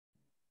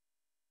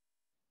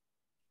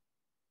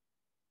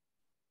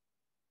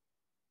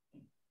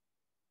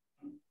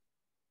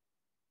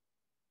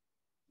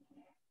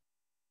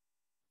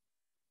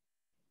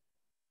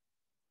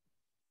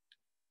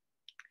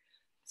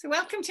So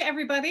welcome to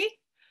everybody,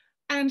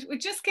 and we'll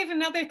just give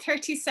another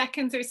 30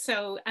 seconds or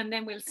so and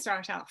then we'll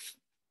start off.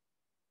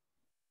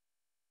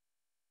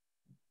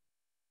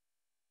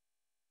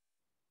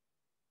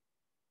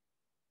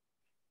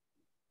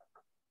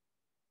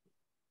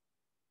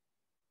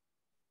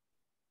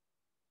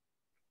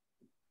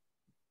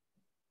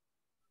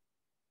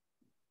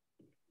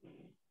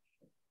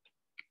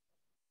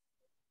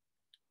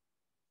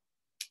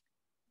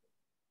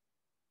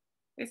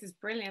 This is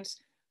brilliant.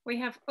 We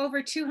have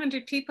over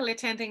 200 people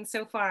attending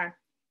so far.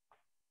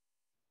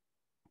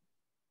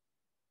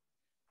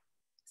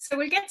 So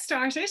we'll get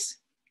started.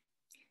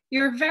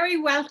 You're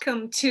very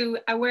welcome to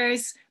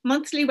AWARE's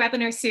monthly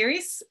webinar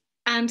series.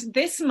 And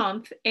this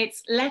month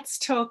it's Let's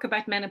Talk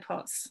About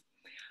Menopause.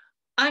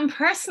 I'm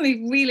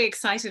personally really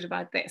excited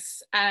about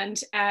this.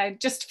 And about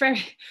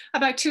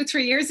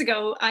 2-3 years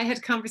ago, I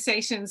had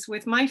conversations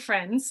with my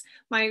friends,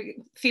 my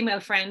female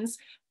friends,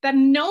 that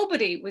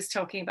nobody was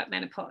talking about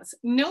menopause,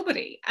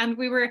 nobody. And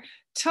we were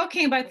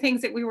talking about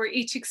things that we were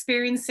each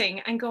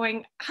experiencing and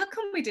going, how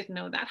come we didn't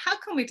know that? How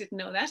come we didn't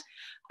know that?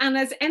 And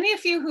as any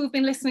of you who've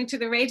been listening to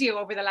the radio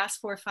over the last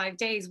 4 or 5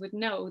 days would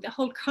know, the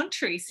whole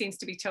country seems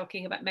to be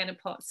talking about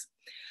menopause.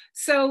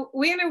 So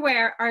we in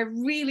AWARE are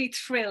really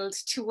thrilled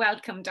to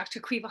welcome Dr.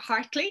 Caoimhe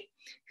Hartley,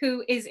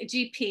 who is a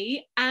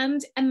GP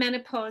and a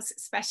menopause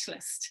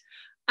specialist.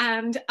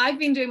 And I've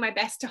been doing my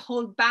best to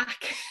hold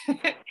back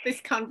this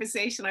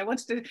conversation. I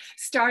wanted to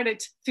start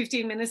it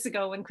 15 minutes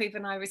ago when Caoimhe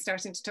and I were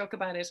starting to talk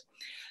about it.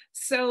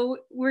 So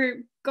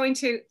we're going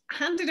to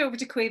hand it over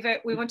to Caoimhe.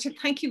 We want to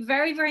thank you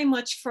very, very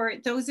much for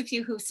those of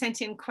you who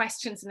sent in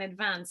questions in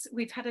advance.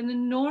 We've had an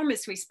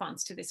enormous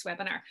response to this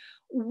webinar,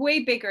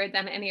 way bigger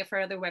than any of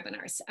our other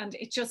webinars. And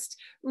it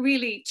just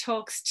really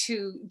talks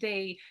to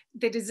the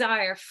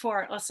desire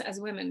for us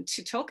as women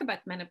to talk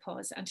about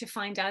menopause and to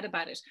find out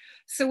about it.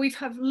 So we've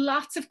had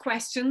lots of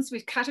questions.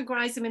 We've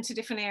categorized them into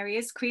different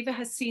areas. Caoimhe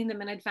has seen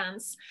them in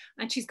advance,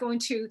 and she's going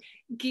to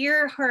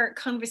gear her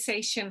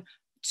conversation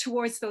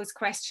towards those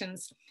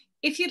questions.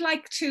 If you'd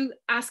like to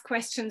ask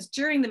questions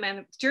during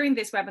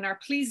this webinar,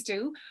 please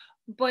do,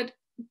 but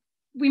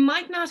we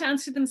might not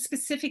answer them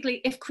specifically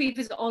if Caoimhe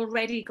is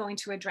already going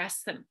to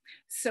address them.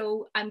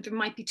 So, and there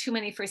might be too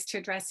many for us to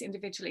address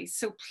individually.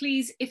 So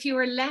please, if you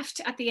are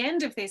left at the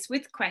end of this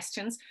with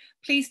questions,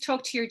 please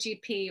talk to your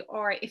GP,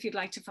 or if you'd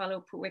like to follow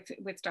up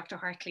with Dr.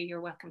 Hartley,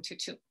 you're welcome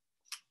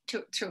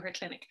to her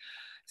clinic.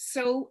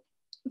 So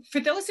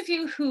for those of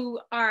you who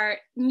are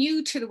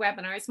new to the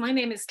webinars, my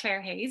name is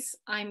Claire Hayes.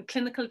 I'm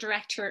Clinical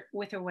Director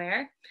with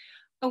AWARE.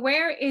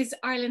 AWARE is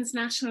Ireland's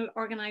national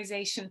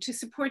organisation to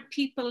support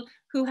people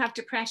who have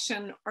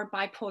depression or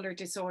bipolar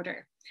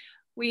disorder.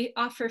 We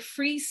offer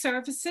free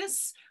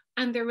services,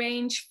 and they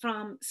range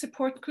from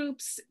support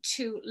groups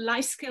to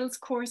life skills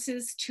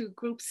courses to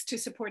groups to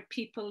support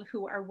people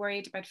who are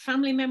worried about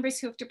family members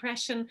who have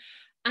depression.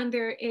 And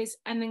there is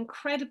an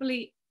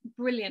incredibly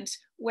brilliant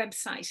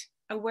website,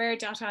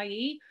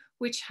 aware.ie,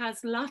 which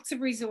has lots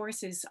of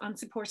resources on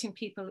supporting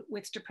people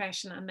with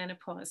depression and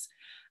menopause.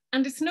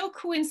 And it's no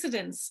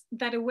coincidence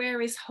that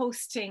AWARE is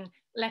hosting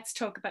Let's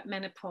Talk About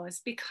Menopause,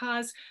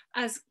 because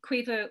as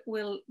Caoimhe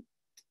will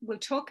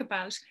talk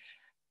about,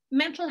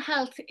 mental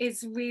health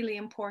is really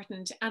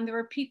important, and there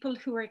are people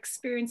who are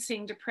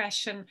experiencing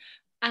depression.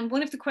 And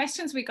one of the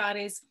questions we got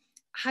is,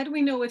 how do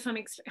I know if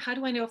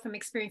I'm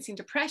experiencing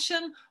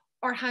depression,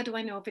 or how do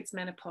I know if it's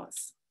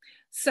menopause?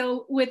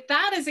 So with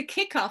that as a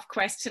kickoff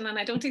question, and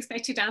I don't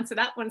expect you to answer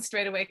that one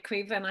straight away,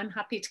 Caoimhe, and I'm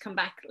happy to come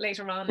back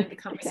later on in the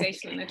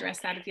conversation and address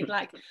that if you'd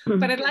like.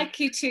 But I'd like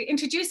you to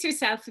introduce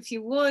yourself if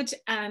you would,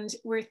 and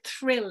we're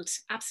thrilled,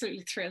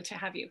 absolutely thrilled to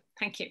have you.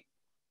 Thank you.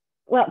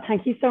 Well,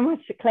 thank you so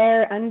much,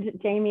 Claire and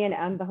Jamie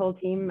and the whole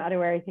team at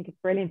AWARE. I think it's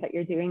brilliant that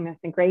you're doing this,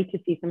 and great to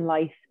see some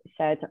light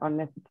shed on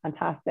this. It's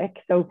fantastic.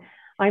 So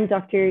I'm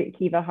Dr.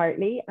 Caoimhe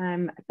Hartley.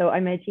 So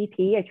I'm a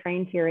GP. I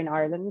trained here in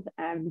Ireland.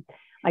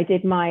 I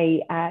did my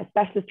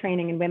specialist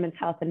training in women's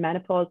health and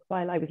menopause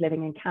while I was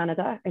living in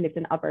Canada. I lived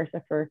in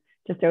Alberta for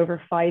just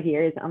over 5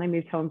 years, and I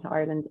moved home to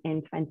Ireland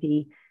in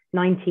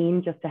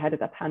 2019, just ahead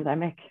of the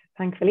pandemic,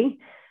 thankfully.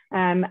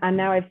 And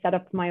now I've set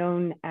up my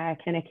own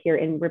clinic here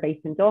we're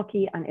based in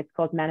Dalkey, and it's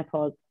called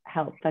Menopause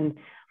Health. And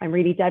I'm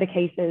really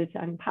dedicated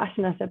and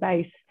passionate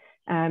about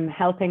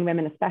helping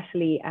women,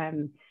 especially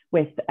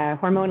with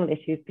hormonal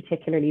issues,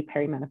 particularly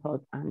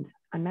perimenopause and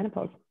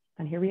menopause.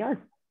 And here we are.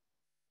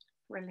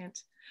 Brilliant.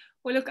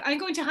 Well, look, I'm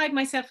going to hide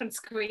myself on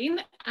screen,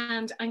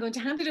 and I'm going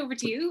to hand it over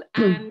to you,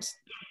 and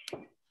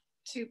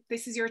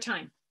this is your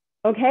time.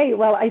 Okay,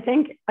 well, I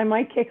think I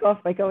might kick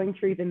off by going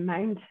through the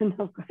mountain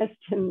of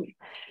questions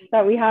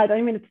that we had.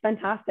 I mean, it's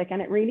fantastic,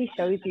 and it really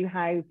shows you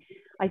how,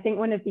 I think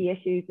one of the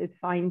issues is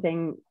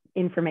finding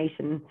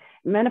information.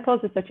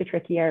 Menopause is such a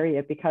tricky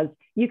area because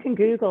you can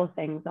Google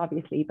things,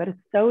 obviously, but it's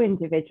so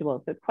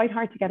individual. So it's quite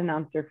hard to get an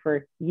answer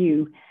for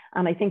you.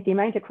 And I think the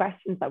amount of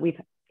questions that we've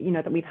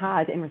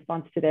had in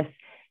response to this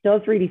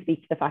does really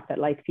speak to the fact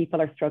that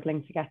people are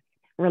struggling to get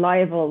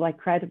reliable,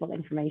 credible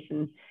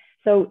information.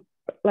 So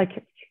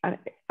at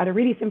a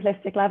really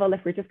simplistic level,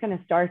 if we're just going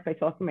to start by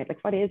talking about like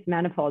what is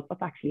menopause,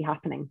 what's actually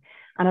happening.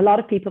 And a lot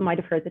of people might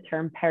have heard the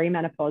term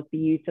perimenopause be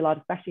used a lot,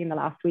 especially in the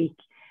last week.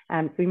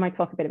 So we might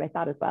talk a bit about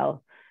that as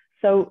well.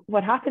 So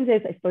what happens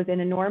is, I suppose,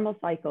 in a normal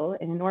cycle,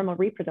 in a normal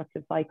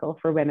reproductive cycle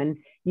for women,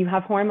 you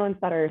have hormones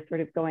that are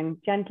sort of going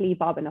gently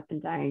bobbing up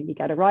and down. You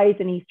get a rise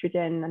in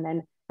estrogen and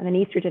then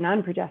estrogen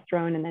and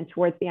progesterone. And then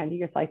towards the end of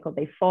your cycle,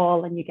 they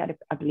fall and you get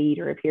a bleed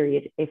or a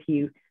period if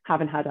you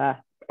haven't had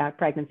a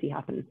pregnancy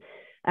happen.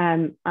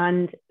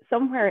 And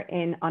somewhere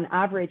on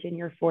average in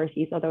your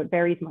 40s, although it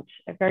varies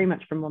very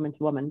much from woman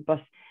to woman,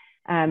 but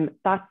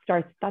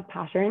that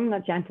pattern,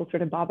 that gentle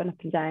sort of bobbing up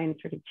and down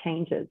sort of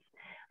changes.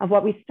 And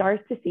what we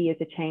start to see is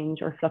a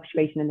change or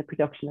fluctuation in the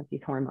production of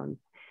these hormones.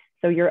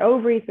 So your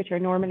ovaries, which are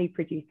normally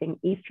producing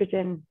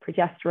estrogen,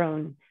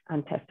 progesterone,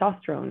 and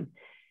testosterone,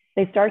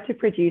 they start to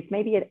produce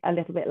maybe a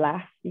little bit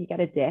less. You get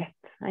a dip,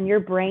 and your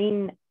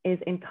brain is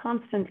in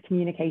constant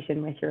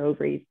communication with your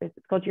ovaries. It's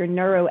called your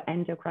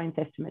neuroendocrine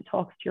system. It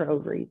talks to your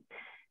ovaries.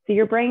 So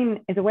your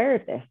brain is aware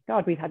of this.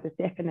 God, we've had this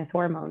dip in this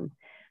hormone.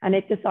 And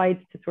it decides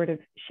to sort of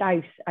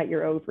shout at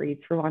your ovaries,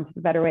 for want of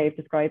a better way of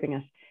describing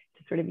it,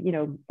 to sort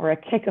of, or a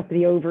kick up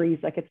the ovaries,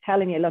 like it's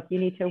telling you, look, you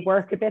need to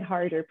work a bit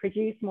harder,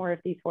 produce more of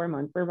these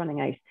hormones, we're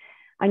running out.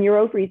 And your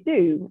ovaries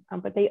do,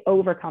 but they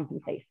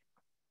overcompensate.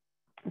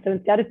 So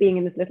instead of being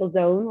in this little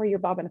zone where you're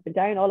bobbing up and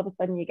down, all of a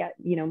sudden you get,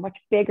 much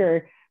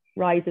bigger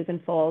rises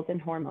and falls in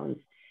hormones.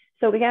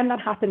 So again,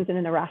 that happens in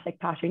an erratic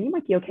pattern. You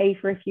might be okay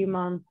for a few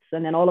months,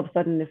 and then all of a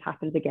sudden this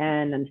happens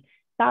again. And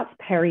that's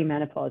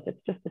perimenopause.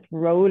 It's just this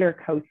roller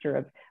coaster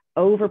of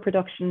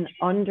overproduction,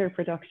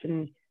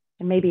 underproduction,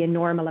 and maybe a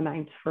normal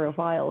amount for a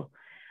while.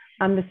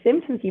 And the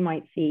symptoms you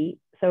might see,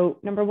 so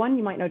number one,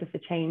 you might notice a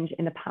change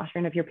in the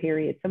pattern of your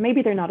periods. So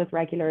maybe they're not as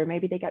regular,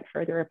 maybe they get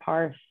further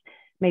apart,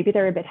 maybe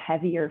they're a bit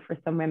heavier for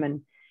some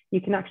women. You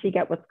can actually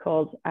get what's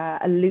called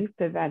a loop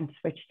event,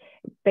 which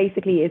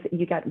basically is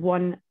you get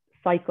one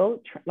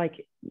cycle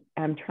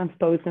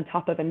transposed on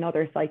top of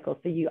another cycle.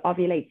 So you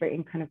ovulate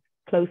in kind of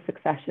close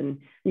succession.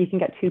 You can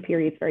get two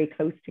periods very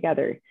close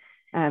together.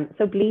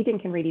 So bleeding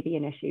can really be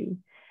an issue.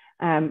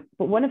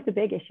 But one of the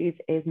big issues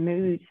is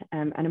mood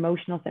and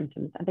emotional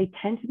symptoms, and they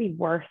tend to be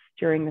worse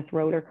during this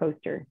roller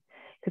coaster.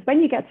 Because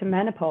when you get to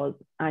menopause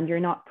and you're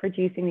not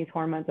producing these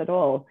hormones at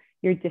all,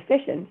 you're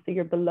deficient, so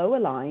you're below a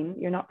line,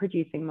 you're not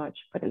producing much,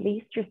 but at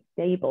least you're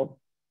stable.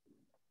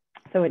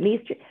 So at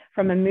least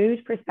from a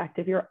mood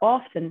perspective, you're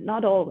often,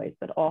 not always,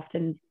 but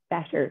often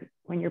better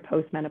when you're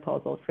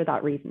postmenopausal for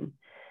that reason.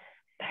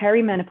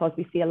 Perimenopause,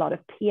 we see a lot of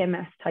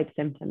PMS type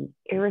symptoms,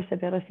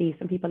 irritability,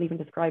 some people even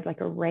describe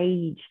like a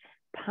rage,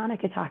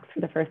 panic attacks for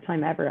the first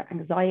time ever,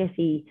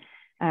 anxiety,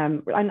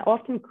 and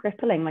often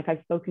crippling. Like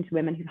I've spoken to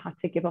women who've had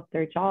to give up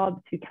their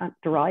jobs, who can't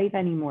drive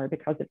anymore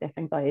because of this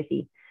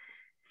anxiety.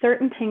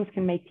 Certain things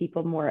can make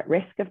people more at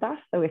risk of that.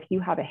 So if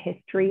you have a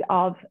history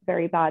of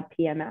very bad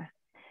PMS,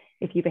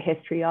 if you have a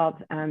history of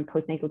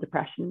postnatal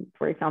depression,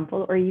 for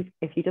example, or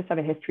if you just have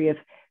a history of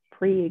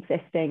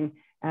pre-existing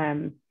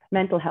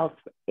mental health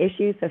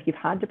issues, so if you've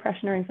had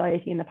depression or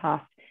anxiety in the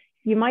past,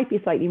 you might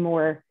be slightly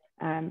more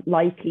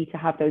likely to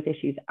have those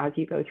issues as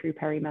you go through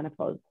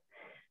perimenopause.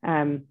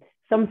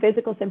 Some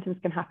physical symptoms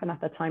can happen at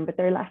that time, but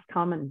they're less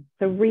common.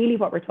 So really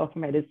what we're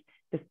talking about is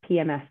this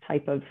PMS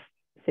type of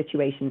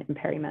situation in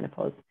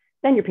perimenopause.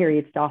 Then your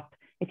periods stop.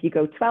 If you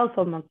go 12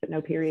 full months with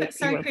no periods,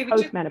 you are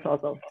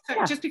postmenopausal.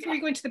 Just before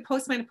you go into the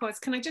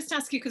postmenopause, can I just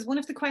ask you, because one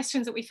of the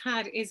questions that we've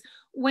had is,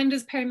 when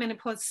does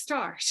perimenopause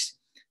start?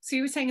 So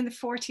you were saying in the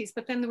 40s,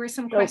 but then there were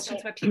some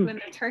questions about people in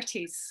their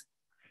 30s.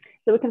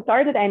 So it can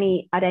start at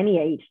any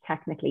age,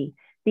 technically.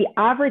 The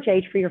average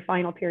age for your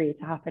final period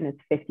to happen is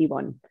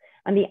 51.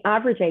 And the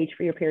average age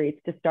for your periods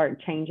to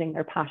start changing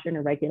their pattern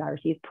or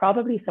regularity is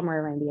probably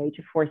somewhere around the age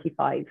of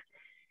 45.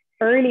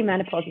 Early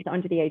menopause is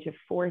under the age of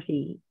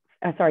 40.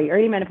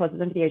 Early menopause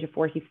is under the age of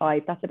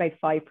 45. That's about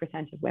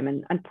 5% of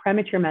women. And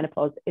premature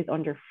menopause is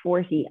under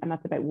 40, and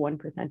that's about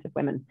 1% of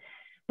women.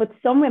 But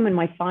some women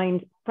might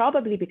find,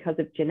 probably because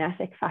of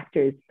genetic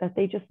factors, that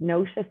they just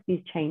notice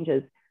these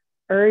changes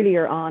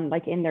earlier on,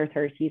 like in their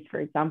 30s, for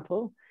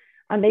example.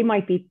 And they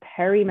might be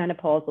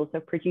perimenopausal, so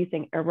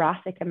producing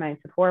erratic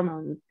amounts of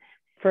hormones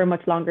for a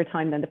much longer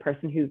time than the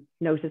person who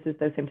notices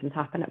those symptoms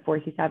happen at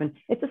 47.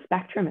 It's a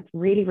spectrum. It's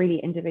really, really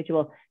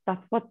individual.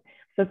 That's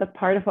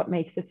part of what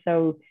makes it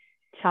so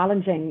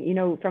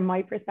challenging. From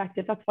my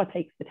perspective, that's what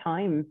takes the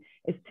time,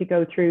 is to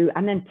go through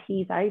and then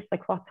tease out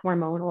like what's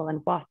hormonal and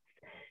what's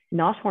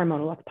not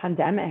hormonal, what's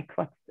pandemic,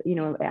 what's,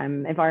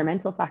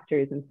 environmental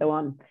factors and so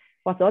on,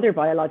 what's other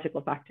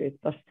biological factors.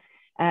 But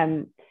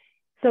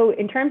so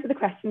in terms of the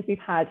questions we've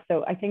had,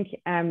 so I think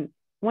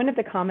one of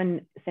the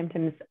common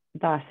symptoms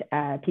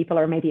that people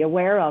are maybe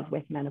aware of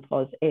with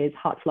menopause is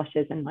hot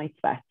flushes and night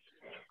sweats.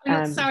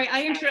 Sorry,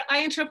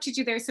 I interrupted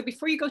you there. So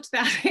before you go to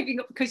that,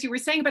 because you were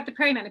saying about the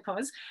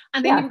perimenopause,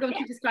 and then you were going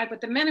to describe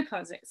what the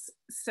menopause is.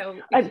 So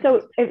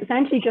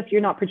essentially, just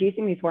you're not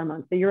producing these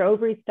hormones. So your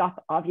ovaries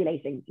stop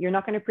ovulating. You're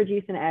not going to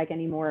produce an egg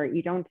anymore.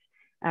 You don't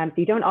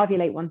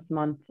ovulate once a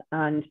month,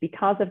 and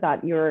because of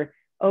that, your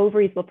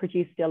ovaries will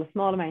produce still a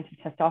small amount of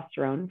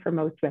testosterone for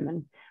most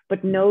women,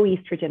 but no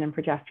estrogen and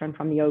progesterone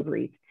from the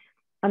ovaries.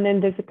 And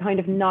then there's a kind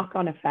of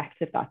knock-on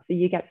effect of that. So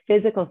you get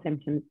physical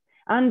symptoms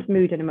and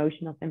mood and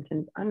emotional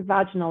symptoms and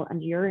vaginal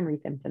and urinary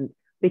symptoms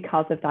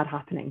because of that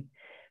happening.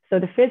 So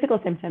the physical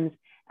symptoms,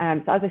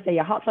 so as I say,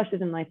 hot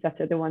flushes and night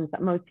sweats are the ones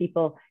that most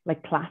people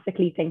like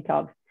classically think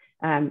of.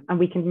 And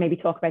we can maybe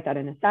talk about that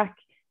in a sec.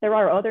 There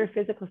are other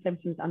physical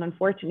symptoms, and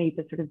unfortunately,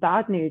 the sort of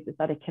bad news is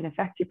that it can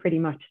affect you pretty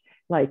much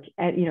like,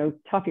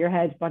 top of your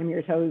head, bottom of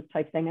your toes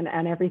type thing,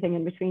 and everything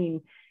in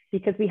between,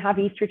 because we have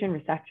estrogen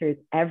receptors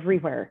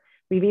everywhere.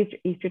 We've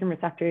estrogen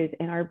receptors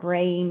in our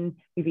brain,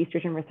 we've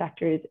estrogen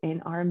receptors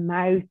in our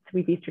mouth,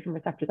 we've estrogen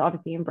receptors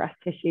obviously in breast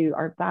tissue,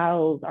 our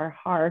bowels, our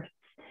hearts,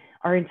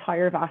 our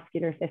entire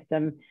vascular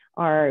system.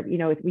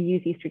 We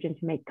use estrogen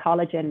to make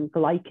collagen,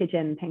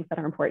 glycogen, things that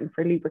are important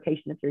for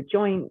lubrication of your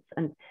joints,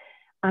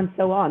 and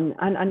so on.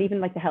 And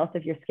even like the health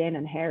of your skin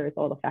and hair is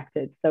all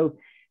affected. So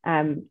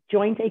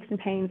joint aches and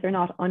pains are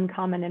not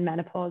uncommon in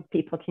menopause.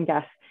 People can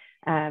get,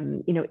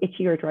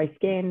 itchy or dry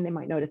skin. They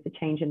might notice a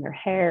change in their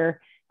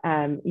hair.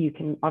 You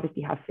can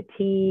obviously have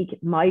fatigue.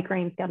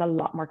 Migraines get a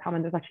lot more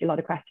common. There's actually a lot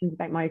of questions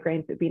about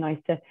migraines. It'd be nice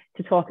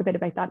to talk a bit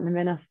about that in a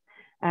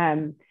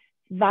minute.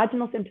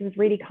 Vaginal symptoms,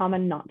 really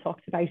common, not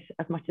talked about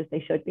as much as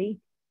they should be.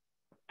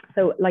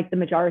 So like the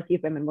majority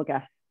of women will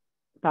get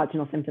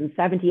vaginal symptoms.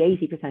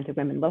 70–80% of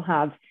women will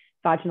have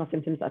vaginal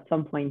symptoms at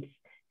some point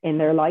in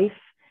their life.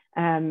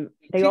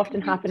 They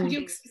often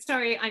happen.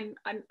 Sorry,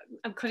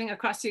 I'm cutting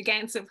across you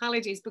again, so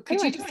apologies, but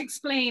could you just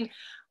explain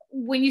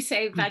when you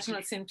say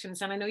vaginal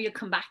symptoms, and I know you'll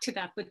come back to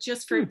that, but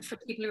just for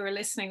people who are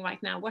listening right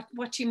now,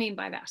 what do you mean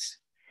by that?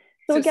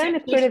 So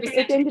again,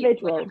 it's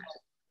individual.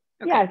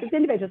 Okay. Yes, it's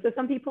individual. So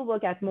some people will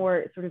get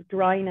more sort of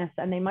dryness,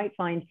 and they might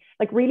find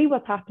like really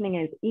what's happening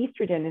is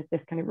estrogen is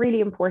this kind of really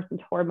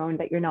important hormone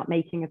that you're not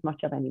making as much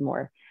of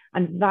anymore.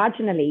 And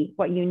vaginally,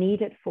 what you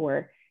need it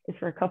for is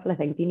for a couple of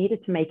things. You need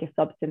it to make a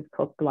substance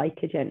called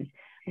glycogen.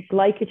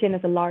 Glycogen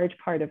is a large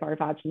part of our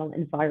vaginal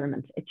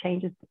environment. It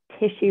changes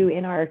the tissue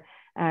in our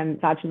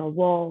vaginal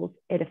walls.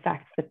 It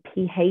affects the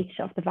pH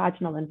of the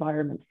vaginal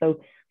environment. So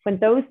when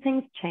those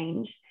things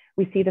change,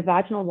 we see the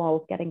vaginal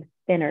walls getting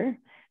thinner.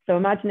 So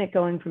imagine it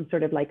going from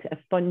sort of like a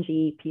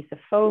spongy piece of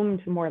foam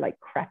to more like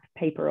crepe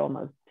paper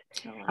almost.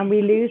 Oh, wow. And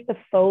we lose the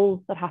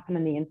folds that happen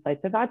on the inside.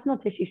 So vaginal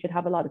tissue should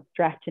have a lot of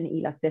stretch and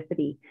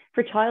elasticity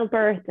for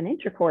childbirth and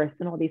intercourse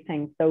and all these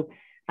things. So,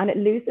 and it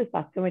loses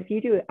that. So if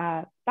you do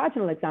a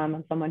vaginal exam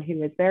on someone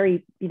who is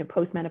very,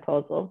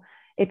 postmenopausal,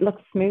 it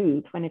looks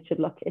smooth when it should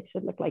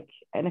look like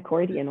an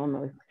accordion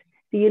almost.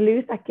 So you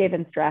lose that give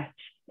and stretch.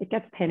 It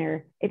gets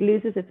thinner. It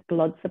loses its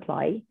blood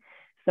supply.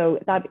 So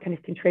that kind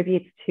of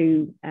contributes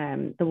to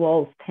the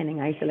walls thinning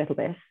out a little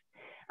bit.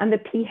 And the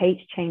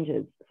pH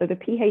changes. So the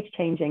pH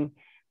changing,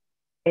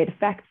 it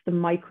affects the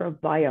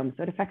microbiome.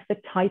 So it affects the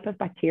type of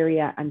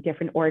bacteria and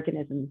different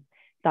organisms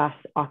that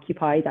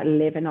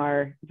live in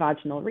our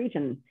vaginal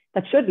region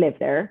that should live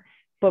there.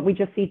 But we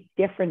just see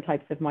different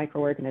types of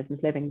microorganisms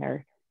living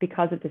there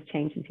because of this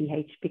change in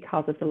pH,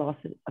 because of the loss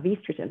of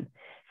estrogen.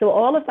 So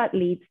all of that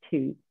leads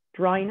to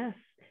dryness,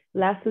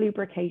 less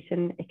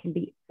lubrication. It can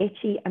be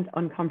itchy and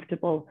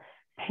uncomfortable.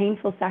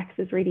 Painful sex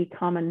is really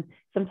common.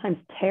 Sometimes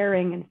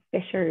tearing and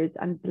fissures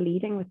and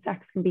bleeding with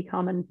sex can be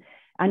common.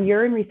 And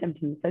urinary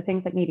symptoms, so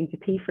things like needing to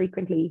pee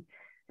frequently,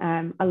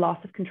 a loss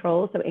of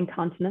control, so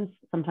incontinence,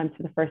 sometimes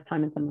for the first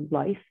time in someone's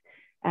life,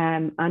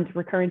 and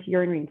recurrent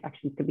urinary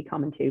infections can be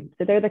common too.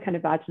 So they're the kind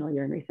of vaginal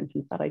urinary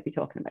symptoms that I'd be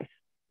talking about.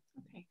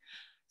 Okay.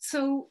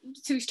 So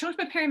we talked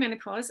about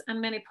perimenopause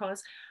and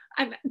menopause.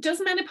 And does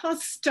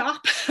menopause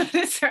stop at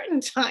a certain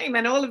time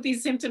and all of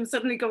these symptoms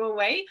suddenly go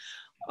away?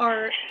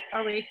 Or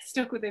are we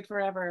stuck with it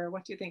forever?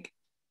 What do you think?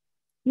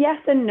 Yes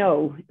and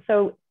no.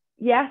 So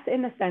yes,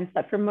 in the sense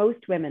that for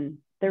most women,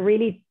 they're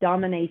really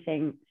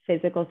dominating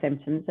physical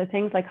symptoms. So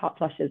things like hot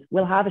flushes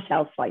will have a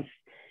shelf life.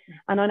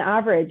 And on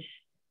average,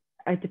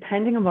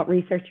 depending on what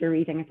research you're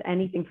reading, it's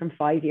anything from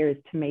 5 years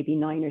to maybe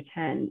 9 or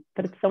 10,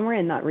 but it's somewhere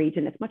in that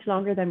region. It's much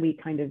longer than we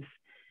kind of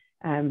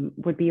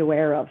would be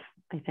aware of,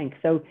 I think.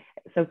 So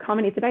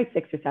commonly it's about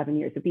 6 or 7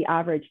 years would be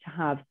average to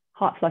have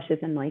hot flushes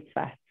and night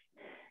sweats.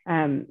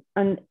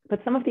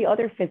 But some of the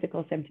other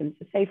physical symptoms,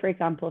 so say for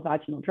example,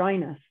 vaginal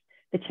dryness,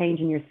 the change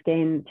in your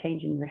skin,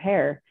 change in your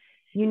hair,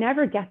 you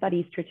never get that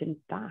estrogen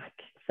back.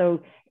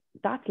 So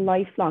that's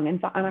lifelong.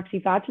 And actually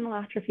vaginal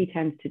atrophy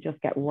tends to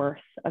just get worse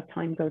as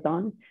time goes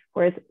on,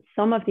 whereas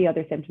some of the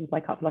other symptoms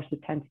like hot flushes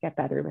tend to get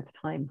better with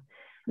time.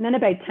 And then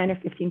about 10 or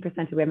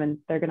 15% of women,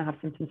 they're going to have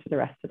symptoms for the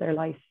rest of their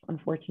life,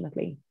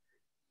 unfortunately.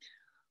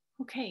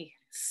 Okay,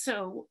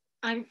 so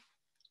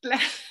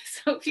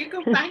so if you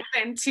go back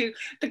then to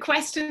the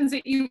questions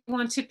that you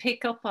want to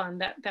pick up on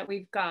that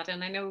we've got,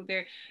 and I know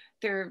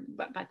they're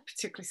about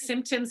particular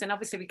symptoms, and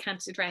obviously we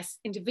can't address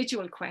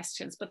individual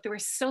questions, but there were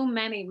so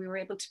many, we were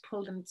able to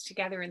pull them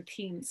together in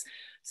themes.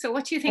 So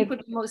what do you think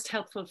would be most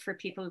helpful for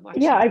people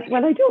watching? Yeah, I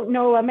don't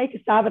know, I'll make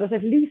a stab at it.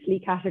 I've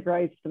loosely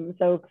categorized them.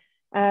 So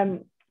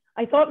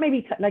I thought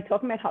maybe like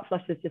talking about hot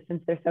flushes, just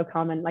since they're so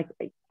common, like,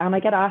 and I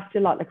get asked a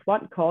lot, like,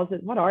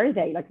 what are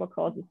they? Like, what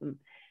causes them?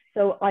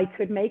 So I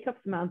could make up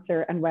some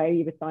answer and wow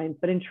you with science,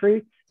 but in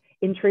truth,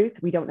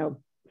 we don't know.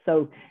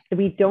 So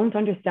we don't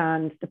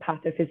understand the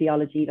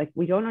pathophysiology. Like,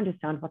 we don't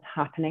understand what's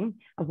happening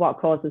and what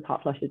causes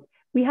hot flushes.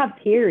 We have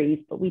theories,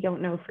 but we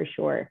don't know for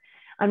sure.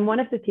 And one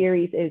of the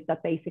theories is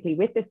that basically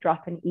with this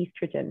drop in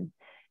estrogen,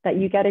 that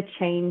you get a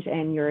change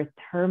in your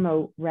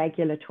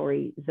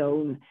thermoregulatory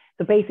zone.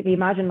 So basically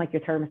imagine like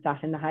your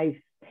thermostat in the house,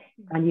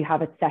 and you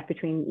have it set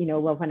between, you know,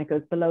 well, when it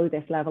goes below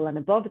this level and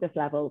above this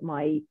level,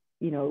 my,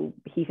 you know,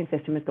 heating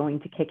system is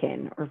going to kick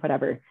in or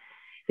whatever.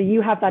 So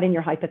you have that in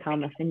your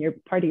hypothalamus, and your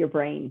part of your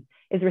brain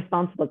is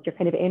responsible. It's your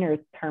kind of inner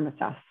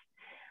thermostat.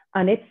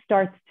 And it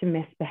starts to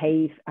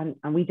misbehave, and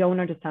we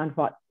don't understand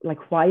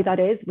why that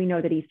is. We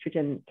know that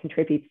estrogen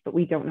contributes, but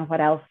we don't know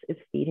what else is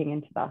feeding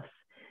into that.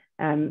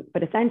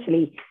 But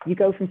essentially, you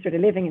go from sort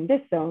of living in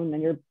this zone,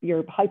 and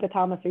your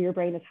hypothalamus or your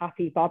brain is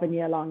happy bobbing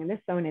you along in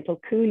this zone.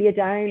 It'll cool you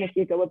down if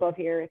you go above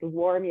here. It'll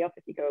warm you up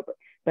if you go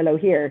below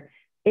here.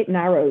 It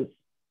narrows.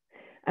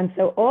 And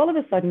so all of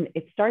a sudden,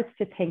 it starts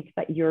to think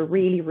that you're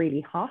really, really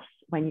hot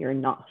when you're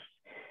not.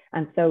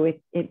 And so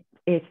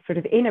it sort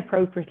of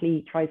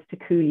inappropriately tries to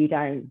cool you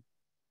down.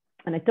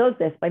 And it does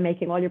this by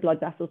making all your blood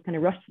vessels kind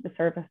of rush to the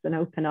surface and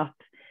open up.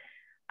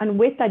 And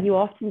with that, you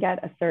often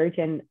get a surge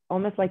in,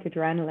 almost like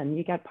adrenaline.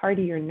 You get part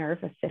of your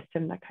nervous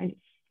system that kind of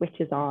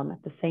switches on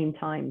at the same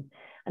time.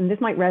 And this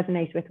might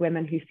resonate with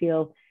women who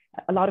feel,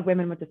 a lot of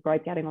women would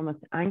describe getting almost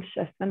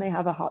anxious when they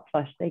have a hot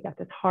flush. They get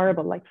this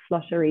horrible, like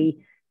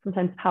flushery,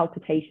 sometimes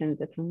palpitations.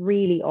 It's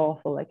really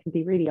awful. It can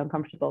be really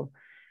uncomfortable.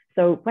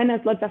 So when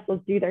those blood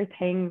vessels do their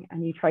thing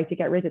and you try to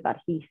get rid of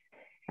that heat,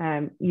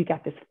 you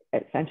get this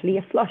essentially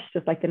a flush,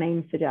 just like the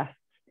name suggests.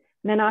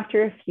 And then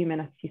after a few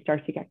minutes, you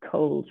start to get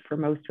cold for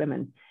most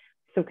women.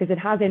 So because it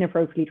has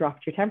inappropriately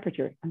dropped your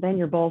temperature, and then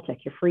you're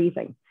Baltic, you're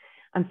freezing.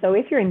 And so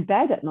if you're in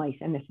bed at night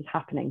and this is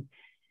happening,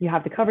 you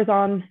have the covers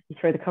on, you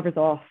throw the covers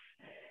off,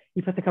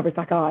 you put the covers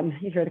back on,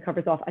 you throw the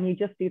covers off, and you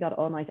just do that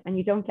all night, and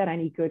you don't get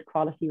any good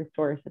quality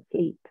restorative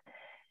sleep,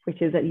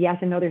 which is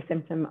yet another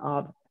symptom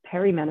of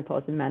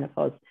perimenopause and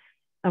menopause.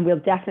 And we'll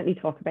definitely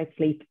talk about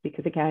sleep,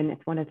 because again,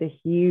 it's one of the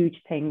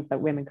huge things that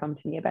women come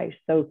to me about.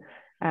 So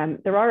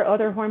there are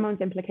other hormones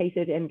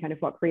implicated in kind of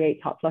what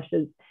creates hot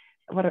flushes.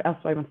 What else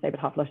do I want to say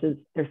about hot flushes?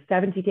 There's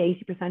 70 to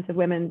 80% of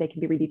women, they can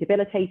be really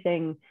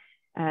debilitating.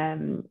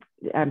 Some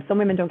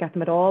women don't get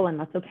them at all, and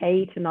that's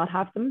okay to not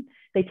have them.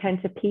 They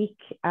tend to peak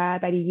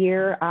about a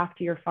year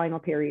after your final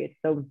period.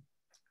 So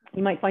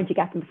you might find you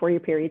get them before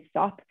your periods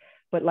stop,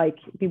 but like,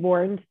 be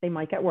warned, they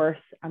might get worse,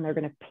 and they're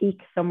going to peak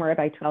somewhere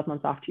about 12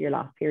 months after your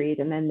last period,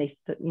 and then they,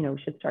 you know,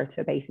 should start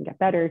to abate and get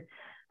better.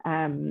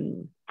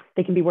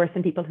 They can be worse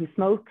in people who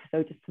smoke,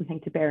 so just something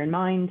to bear in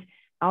mind.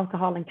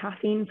 Alcohol and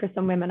caffeine for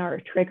some women are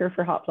a trigger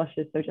for hot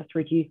flushes, so just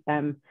reduce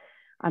them.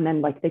 And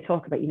then, like, they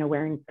talk about, you know,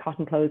 wearing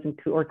cotton clothes and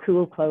or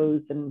cool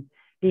clothes and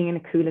being in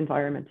a cool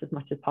environment as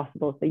much as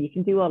possible. So you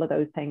can do all of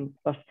those things,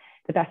 but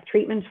the best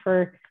treatment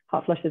for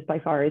hot flushes by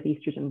far is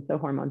estrogen, so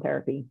hormone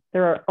therapy.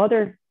 There are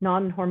other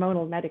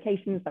non-hormonal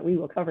medications that we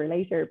will cover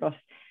later, but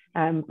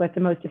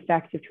the most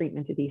effective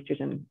treatment is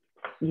estrogen,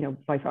 you know,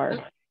 by far.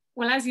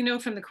 Well, as you know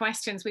from the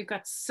questions, we've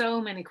got so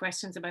many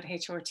questions about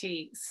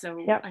HRT, so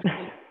yep. I think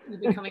we'll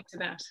be coming to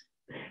that.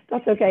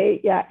 That's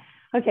okay, yeah.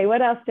 Okay,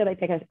 what else did I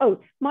pick out?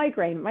 Oh,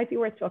 migraine. Might be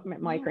worth talking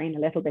about migraine a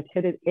little bit,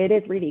 because it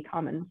is really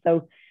common.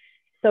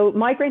 So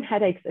migraine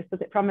headaches,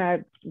 from a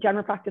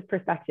general practice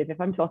perspective, if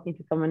I'm talking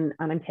to someone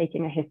and I'm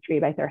taking a history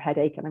about their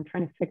headache and I'm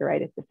trying to figure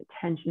out, is this a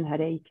tension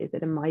headache? Is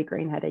it a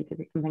migraine headache? Is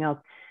it something else?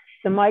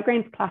 So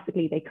migraines,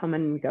 classically, they come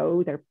and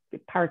go. They're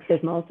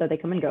paroxysmal, so they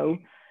come and go.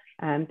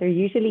 They're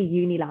usually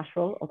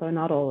unilateral, although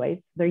not always.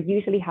 They're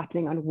usually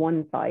happening on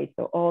one side,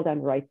 so all down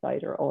the right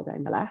side or all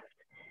down the left.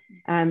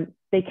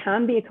 They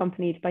can be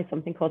accompanied by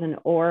something called an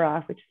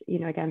aura, which, you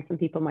know, again, some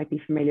people might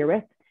be familiar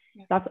with.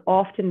 That's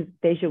often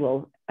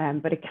visual,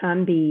 but it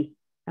can be,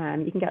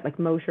 you can get like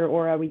motor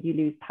aura where you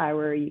lose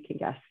power. You can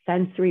get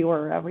sensory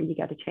aura where you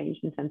get a change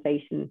in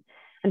sensation.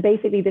 And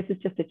basically, this is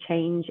just a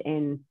change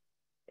in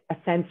a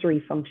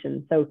sensory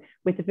function. So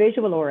with the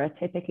visual aura,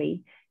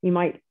 typically,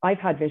 I've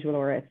had visual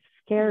aura. It's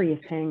the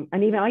scariest thing.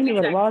 And even I knew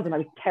what it was, and I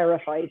was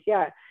terrified.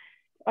 Yeah.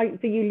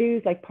 So you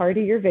lose like part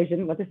of your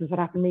vision. Well, this is what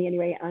happened to me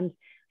anyway.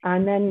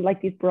 And then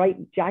like these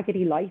bright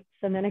jaggedy lights,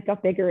 and then it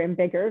got bigger and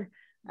bigger.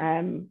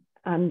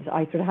 And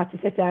I sort of had to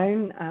sit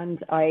down,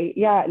 and I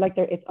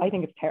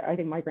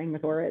think migraine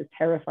with aura is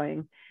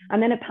terrifying.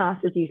 And then it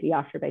passes usually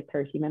after about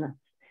 30 minutes.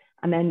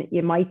 And then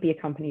you might be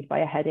accompanied by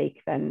a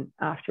headache then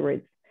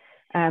afterwards.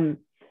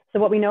 So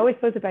what we know, I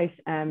suppose, about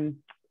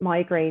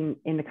migraine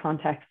in the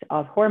context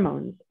of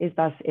hormones is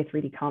that it's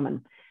really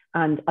common.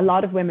 And a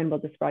lot of women will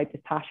describe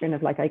this pattern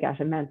of like, I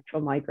get a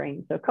menstrual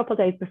migraine. So a couple of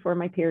days before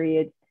my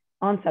period,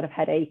 onset of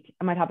headache,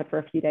 I might have it for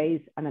a few days,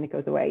 and then it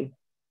goes away.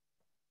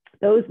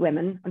 Those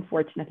women,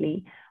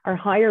 unfortunately, are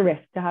higher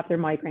risk to have their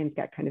migraines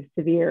get kind of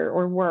severe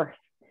or worse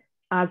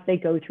as they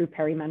go through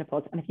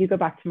perimenopause. And if you go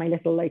back to my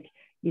little, like,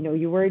 you know,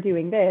 you were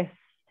doing this,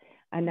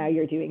 and now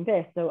you're doing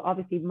this. So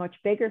obviously much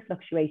bigger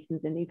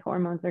fluctuations in these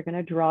hormones are going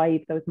to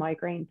drive those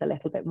migraines a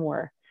little bit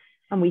more.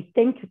 And we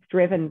think it's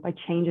driven by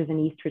changes in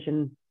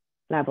estrogen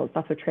levels.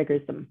 That's what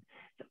triggers them.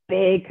 So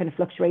big kind of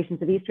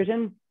fluctuations of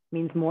estrogen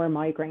means more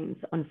migraines,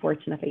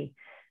 unfortunately.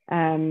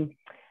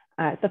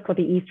 Stuff called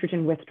the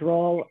estrogen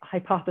withdrawal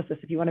hypothesis,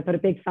 if you want to put a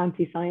big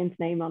fancy science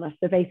name on it.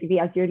 So basically,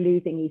 as you're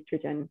losing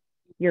estrogen,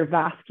 your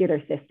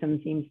vascular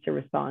system seems to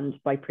respond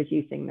by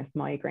producing this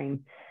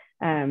migraine.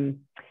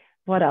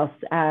 What else?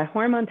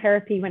 Hormone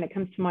therapy, when it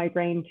comes to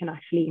migraine, can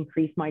actually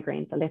increase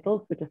migraines a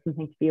little, so just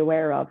something to be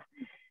aware of.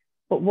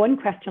 But one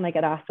question I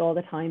get asked all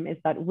the time is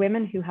that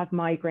women who have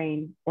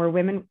migraine, or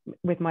women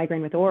with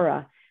migraine with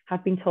aura,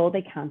 have been told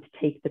they can't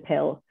take the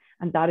pill.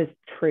 And that is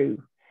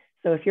true.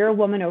 So if you're a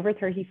woman over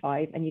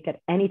 35 and you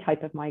get any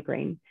type of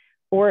migraine,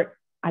 or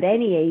at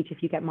any age,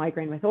 if you get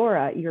migraine with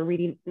aura, you're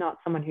really not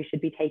someone who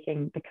should be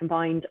taking the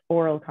combined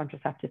oral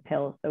contraceptive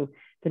pill, so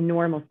the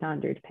normal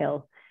standard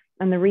pill.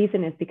 And the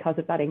reason is because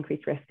of that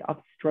increased risk of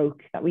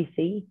stroke that we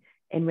see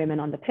in women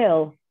on the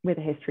pill with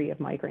a history of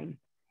migraine.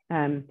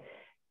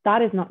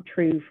 That is not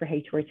true for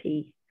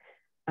HRT.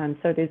 And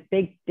so there's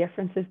big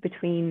differences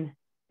between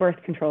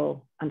birth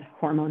control and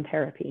hormone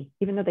therapy.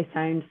 Even though they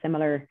sound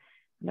similar,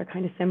 they're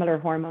kind of similar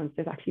hormones,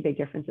 there's actually big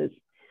differences.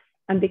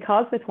 And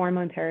because with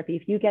hormone therapy,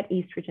 if you get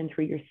estrogen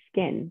through your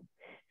skin,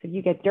 so if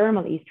you get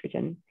dermal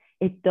estrogen,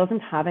 it doesn't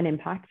have an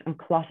impact on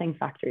clotting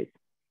factors.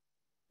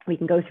 We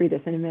can go through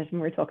this in a minute when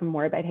we're talking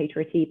more about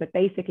HRT, but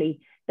basically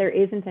there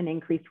isn't an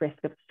increased risk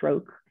of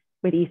stroke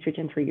with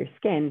estrogen through your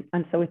skin.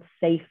 And so it's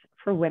safe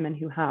for women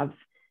who have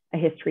a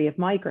history of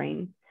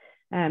migraine.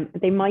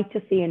 They might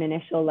just see an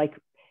initial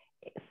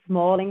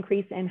small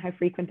increase in how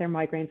frequent their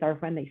migraines are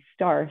when they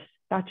start.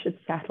 That should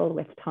settle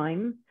with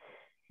time.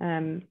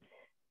 And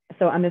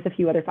there's a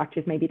few other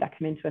factors maybe that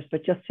come into it,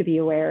 but just to be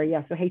aware,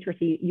 yeah, so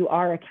HRT, you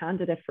are a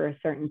candidate for a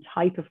certain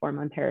type of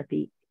hormone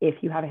therapy if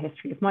you have a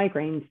history of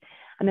migraines.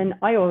 And then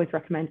I always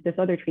recommend there's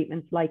other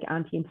treatments like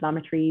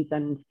anti-inflammatories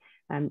and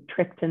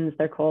triptans,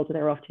 they're called,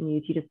 they're often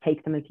used. You just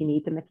take them if you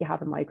need them if you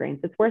have a migraine.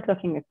 So it's worth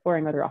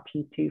exploring other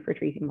options too for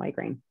treating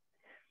migraine.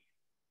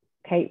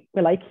 Okay,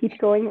 will I keep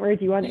going, or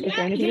do you want? Is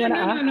there anything you want to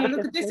ask? No.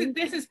 Look,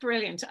 this is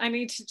brilliant. I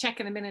need to check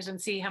in a minute and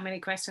see how many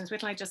questions. Wait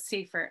till I just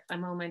see for a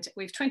moment.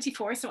 We've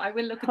 24, so I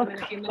will look at them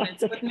in a few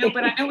minutes. But no,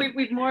 but I know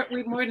we've more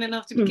than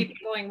enough to keep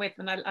going with,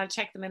 and I'll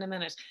check them in a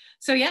minute.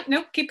 So yeah,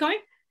 no, keep going,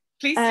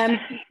 please.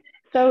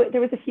 So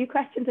there was a few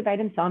questions about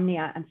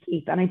insomnia and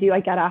sleep, and I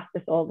get asked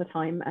this all the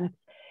time, and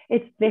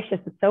it's vicious.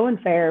 It's so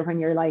unfair when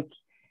you're like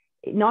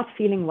not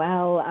feeling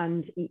well,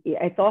 and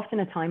it's often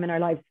a time in our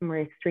lives when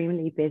we're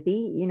extremely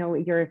busy. You know,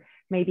 you're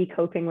maybe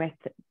coping with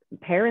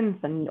parents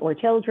or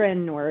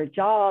children or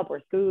job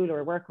or school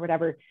or work or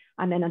whatever,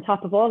 and then on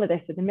top of all of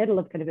this, in the middle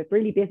of kind of a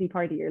really busy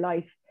part of your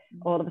life,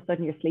 all of a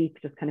sudden your sleep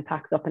just kind of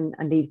packs up and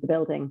leaves the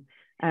building.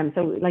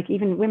 So like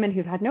even women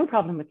who've had no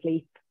problem with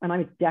sleep, and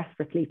I'm a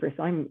desperate sleeper,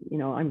 so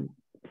I'm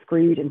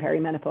screwed in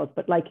perimenopause,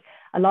 but like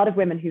a lot of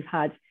women who've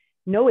had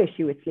no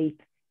issue with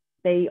sleep,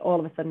 they all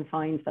of a sudden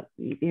find that,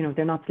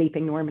 they're not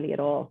sleeping normally at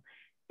all.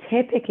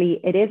 Typically,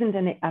 it isn't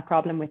a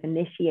problem with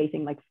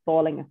initiating, like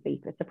falling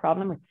asleep. It's a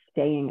problem with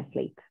staying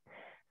asleep.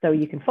 So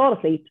you can fall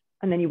asleep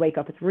and then you wake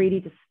up. It's really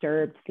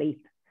disturbed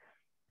sleep.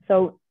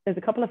 So there's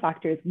a couple of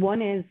factors.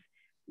 One is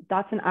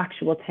that's an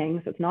actual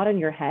thing. So it's not in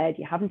your head.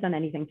 You haven't done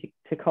anything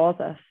to cause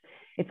it.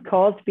 It's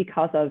caused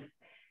because of,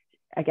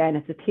 again,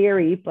 it's a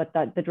theory, but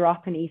that the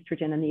drop in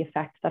estrogen and the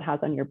effect that has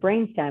on your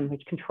brainstem,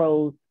 which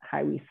controls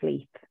how we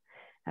sleep.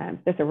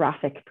 There's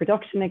erratic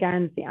production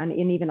again, and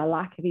even a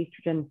lack of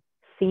estrogen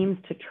seems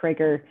to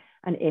trigger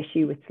an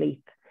issue with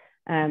sleep.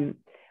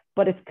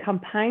 But it's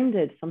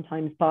compounded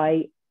sometimes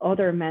by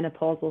other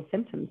menopausal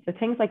symptoms. So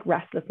things like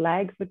restless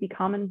legs would be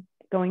common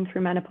going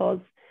through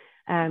menopause.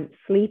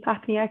 Sleep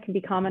apnea can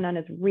be common and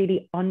is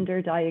really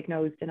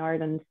underdiagnosed in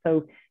Ireland,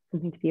 so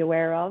something to be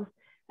aware of.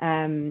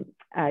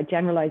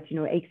 Generalized,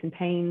 aches and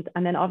pains,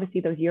 and then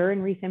obviously those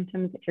urinary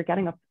symptoms. If you're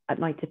getting up at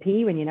night to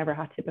pee when you never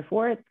had to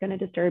before, it's going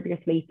to disturb your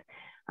sleep.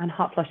 And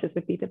hot flushes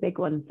would be the big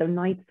one. So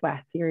night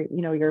sweats, you're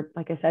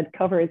like I said,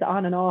 covers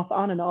on and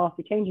off.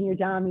 You're changing your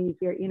jammies.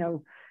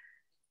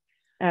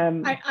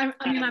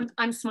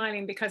 I'm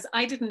smiling because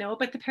I didn't know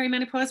about the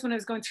perimenopause when I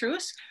was going through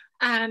it,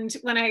 and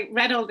when I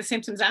read all the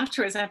symptoms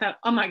afterwards, I thought,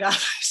 oh my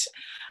gosh.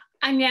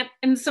 And yet,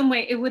 in some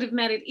way, it would have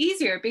made it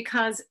easier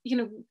because,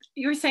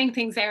 you're saying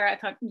things there. I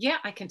thought, yeah,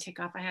 I can tick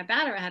off. I had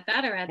that, or I had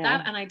that, or I had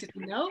that, and I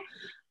didn't know.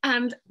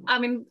 And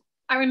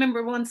I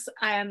remember once,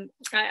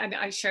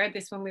 I shared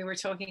this when we were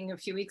talking a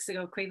few weeks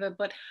ago, Caoimhe,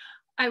 but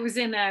I was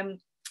in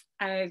an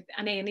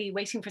A&E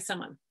waiting for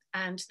someone,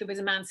 and there was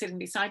a man sitting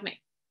beside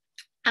me.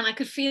 And I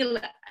could feel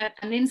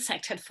an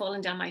insect had fallen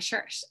down my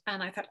shirt.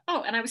 And I thought,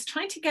 oh, and I was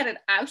trying to get it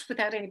out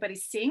without anybody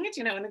seeing it,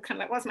 and it kind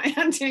of like, was my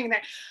hand doing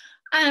there?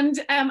 And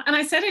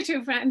I said it to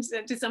a friend,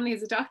 to somebody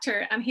who's a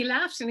doctor, and he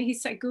laughed and he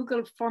said,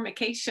 Google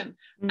formication.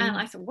 And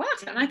I said,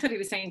 what? And I thought he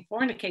was saying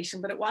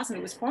fornication, but it wasn't.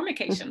 It was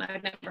formication.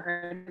 I'd never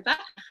heard of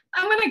that.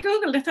 And when I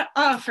Googled it, I thought,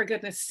 oh, for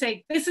goodness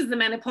sake, this is the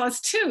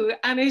menopause too.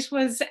 And it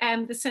was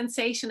the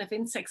sensation of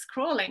insects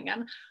crawling.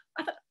 And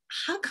I thought,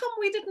 how come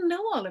we didn't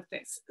know all of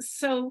this?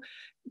 So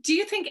do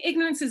you think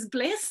ignorance is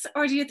bliss,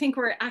 or do you think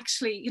we're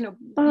actually, you know,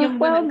 young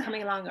women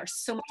coming along are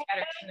so much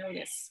better to know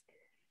this?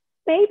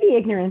 Maybe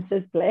ignorance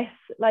is bliss.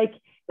 Like,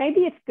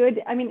 maybe it's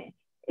good. I mean,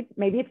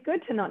 maybe it's good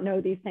to not know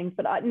these things,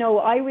 but no,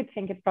 I would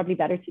think it's probably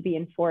better to be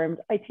informed.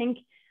 I think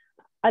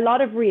a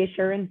lot of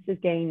reassurance is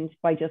gained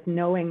by just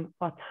knowing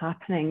what's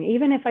happening.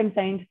 Even if I'm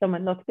saying to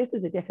someone, look, this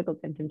is a difficult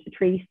symptom to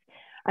treat,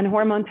 and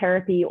hormone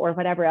therapy or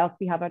whatever else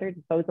we have at our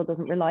disposal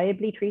doesn't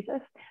reliably treat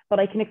it, but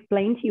I can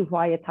explain to you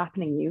why it's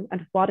happening to you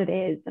and what it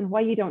is and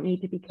why you don't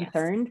need to be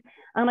concerned. Yes.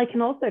 And I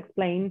can also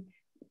explain,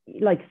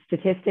 like,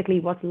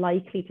 statistically what's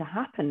likely to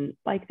happen.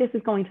 Like, this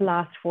is going to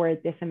last for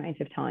this amount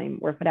of time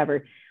or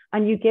whatever.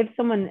 And you give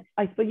someone,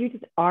 I suppose you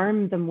just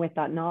arm them with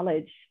that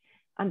knowledge.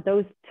 And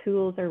those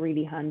tools are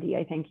really handy,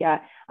 I think. Yeah.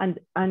 And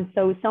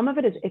so some of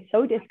it is, it's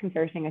so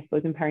disconcerting, I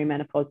suppose, in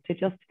perimenopause to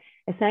just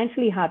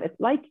essentially have, it's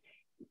like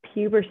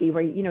puberty,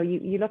 where, you know,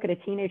 you look at a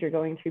teenager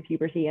going through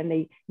puberty and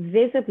they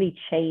visibly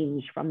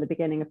change from the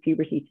beginning of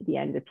puberty to the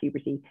end of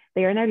puberty.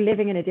 They are now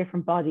living in a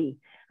different body.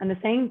 And the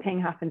same thing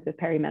happens with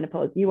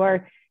perimenopause.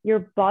 Your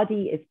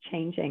body is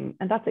changing,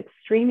 and that's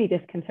extremely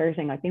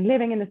disconcerting. I've been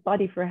living in this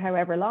body for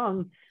however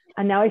long,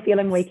 and now I feel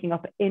I'm waking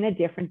up in a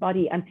different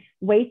body. And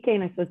weight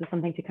gain, I suppose, is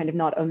something to kind of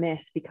not omit,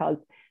 because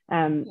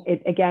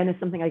it again is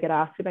something I get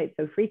asked about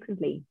so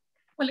frequently.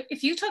 Well,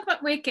 if you talk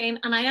about weight gain,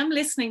 and I am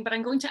listening, but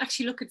I'm going to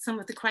actually look at some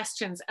of the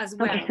questions as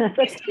well.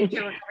 Okay.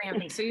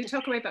 So you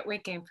talk about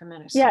weight gain for a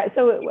minute. Yeah,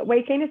 so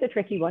weight gain is a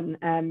tricky one,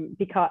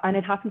 because, and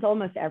it happens to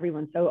almost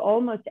everyone. So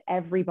almost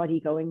everybody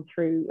going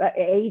through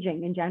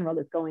aging in general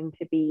is going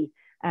to be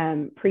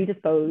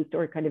predisposed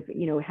or kind of,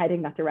 you know,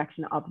 heading that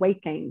direction of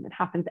weight gain. It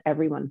happens to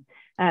everyone.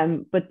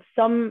 But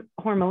some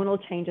hormonal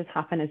changes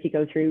happen as you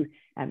go through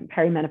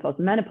perimenopause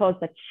and menopause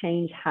that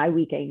change how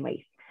we gain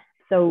weight.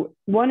 So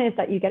one is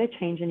that you get a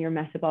change in your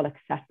metabolic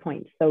set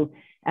point. So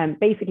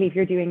basically, if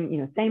you're doing, you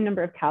know, same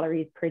number of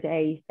calories per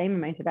day, same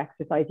amount of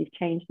exercise, you've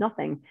changed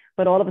nothing,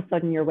 but all of a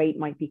sudden your weight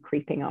might be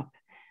creeping up.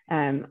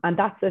 And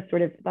that's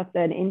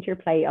an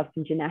interplay of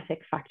some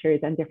genetic factors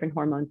and different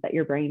hormones that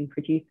your brain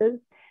produces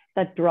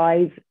that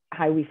drive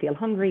how we feel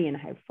hungry and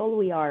how full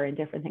we are and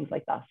different things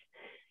like that.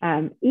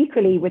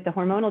 Equally, with the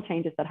hormonal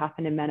changes that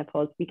happen in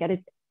menopause, we get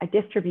a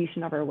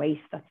distribution of our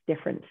weight that's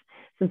different.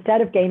 So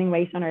instead of gaining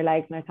weight on our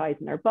legs and our thighs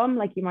and our bum,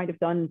 like you might have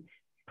done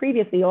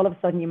previously, all of a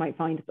sudden you might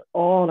find it's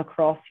all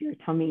across your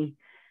tummy,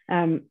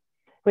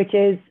 which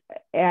is,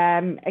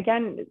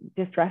 again,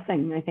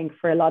 distressing, I think,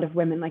 for a lot of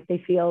women. Like,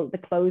 they feel the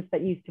clothes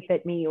that used to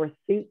fit me or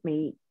suit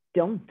me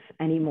don't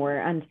anymore.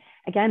 And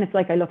again, it's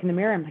like I look in the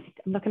mirror, I'm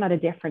looking at a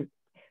different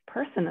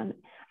person. And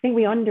I think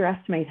we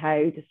underestimate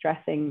how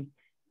distressing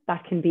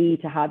that can be,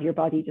 to have your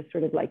body just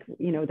sort of like,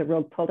 you know, the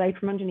rug pulled out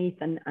from underneath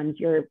and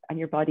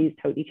your body is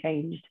totally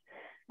changed.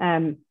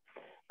 And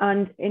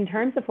in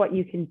terms of what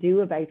you can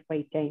do about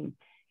weight gain,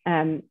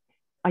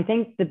 I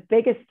think the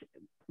biggest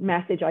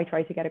message I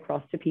try to get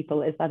across to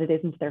people is that it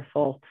isn't their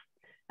fault,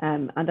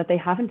 and that they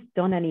haven't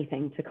done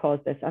anything to cause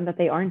this, and that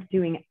they aren't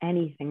doing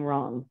anything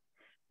wrong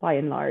by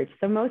and large.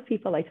 So most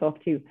people I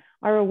talk to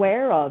are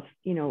aware of,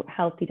 you know,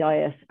 healthy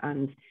diet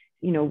and,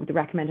 you know, the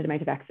recommended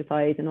amount of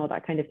exercise and all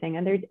that kind of thing.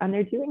 And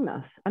they're doing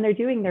that, and they're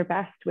doing their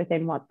best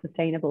within what's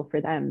sustainable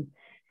for them.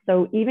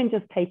 So even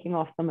just taking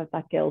off some of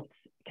that guilt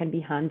can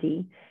be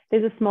handy.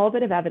 There's a small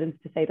bit of evidence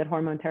to say that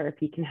hormone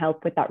therapy can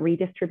help with that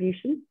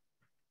redistribution.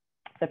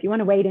 So if you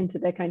want to wade into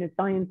the kind of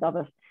science of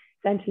it,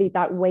 essentially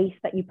that weight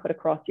that you put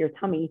across your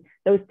tummy,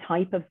 those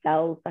type of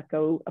cells that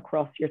go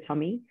across your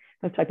tummy,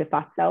 those type of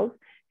fat cells,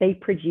 they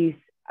produce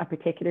a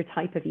particular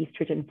type of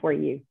estrogen for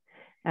you.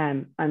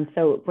 And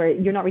so where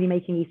you're not really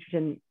making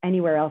estrogen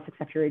anywhere else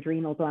except your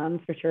adrenal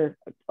glands, which are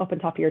up on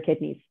top of your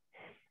kidneys.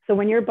 So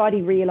when your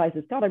body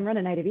realizes, God, I'm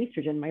running out of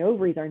estrogen, my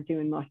ovaries aren't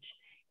doing much,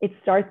 it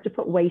starts to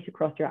put weight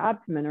across your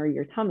abdomen or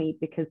your tummy,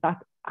 because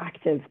that's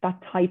active. That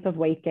type of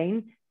weight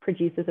gain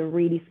produces a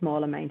really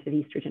small amount of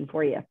estrogen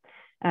for you.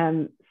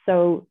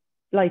 So,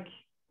 like,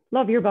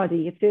 love your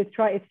body. It's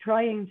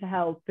trying to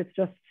help. It's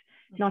just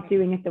not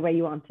doing it the way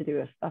you want to do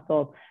it. That's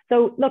all.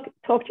 So look,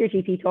 talk to your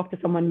GP, talk to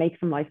someone, make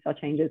some lifestyle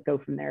changes, go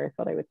from there is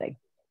what I would say.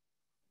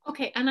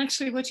 Okay, and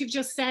actually what you've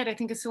just said, I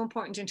think is so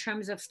important in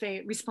terms of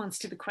the response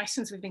to the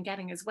questions we've been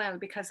getting as well,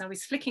 because I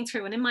was flicking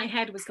through and in my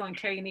head was going,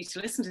 Claire, you need to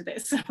listen to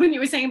this. When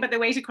you were saying about the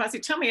weight across your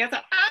tummy, I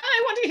thought,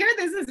 I want to hear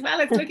this as well.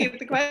 It's looking at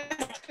the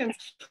questions.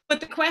 But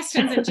the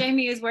questions, and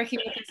Jamie is working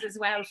with us as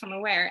well from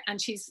Aware,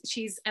 and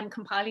she's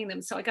compiling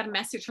them. So I got a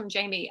message from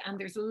Jamie, and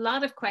there's a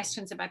lot of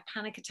questions about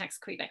panic attacks,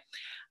 Caoimhe,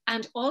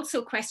 and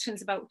also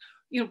questions about,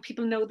 you know,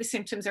 people know the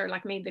symptoms, or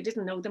like me, they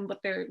didn't know them, but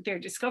they're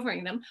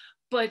discovering them.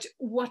 But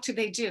what do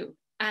they do?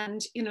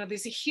 And, you know,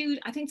 there's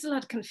I think there's a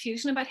lot of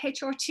confusion about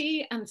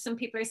HRT, and some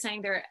people are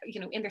saying they're, you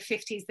know, in their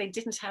 50s, they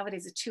didn't have it.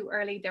 Is it too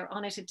early? They're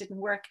on it. It didn't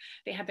work.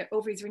 They had their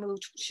ovaries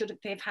removed. Should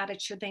they've had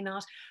it? Should they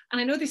not? And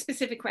I know there's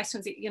specific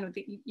questions that, you know,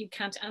 that you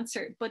can't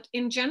answer, but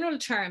in general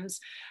terms,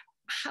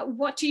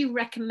 what do you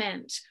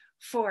recommend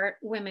for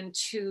women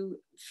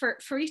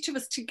for each of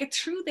us to get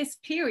through this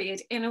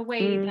period in a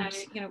way that,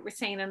 you know, we're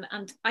saying,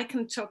 and I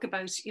can talk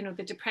about, you know,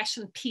 the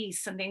depression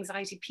piece and the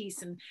anxiety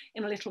piece in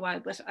a little while,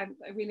 but I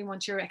really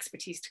want your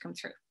expertise to come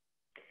through.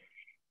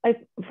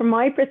 From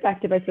my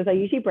perspective, I suppose I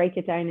usually break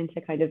it down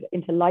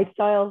into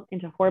lifestyle,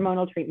 into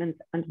hormonal treatments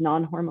and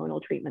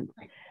non-hormonal treatments.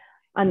 Right.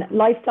 And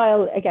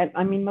lifestyle, again,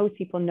 I mean, most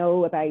people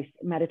know about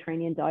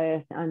Mediterranean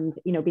diet and,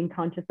 you know, being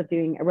conscious of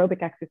doing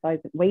aerobic exercise,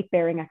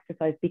 weight-bearing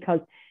exercise,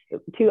 because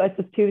two of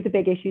the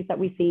big issues that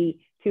we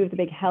see, two of the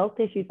big health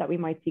issues that we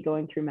might see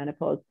going through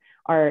menopause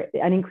are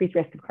an increased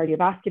risk of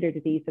cardiovascular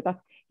disease. So that's,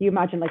 you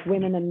imagine like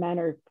women and men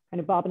are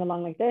kind of bobbing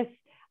along like this,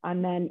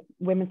 and then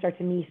women start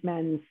to meet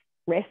men's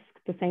risk,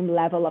 the same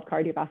level of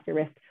cardiovascular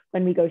risk.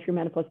 When we go through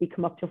menopause, we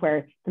come up to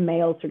where the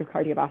male sort of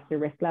cardiovascular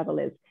risk level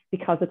is,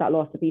 because of that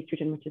loss of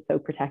estrogen, which is so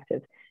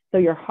protective. So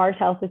your heart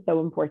health is so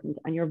important,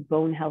 and your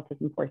bone health is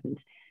important.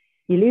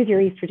 You lose your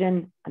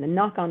estrogen, and a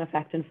knock-on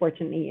effect,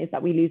 unfortunately, is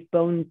that we lose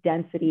bone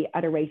density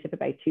at a rate of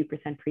about 2%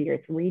 per year.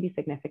 It's really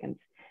significant.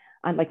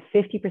 And like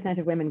 50%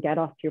 of women get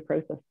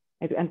osteoporosis,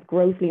 and it's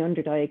grossly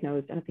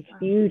underdiagnosed, and it's a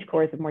huge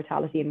cause of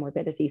mortality and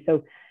morbidity.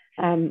 So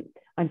I'm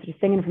sort of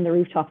singing from the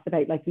rooftops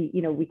about, like,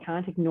 you know, we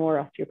can't ignore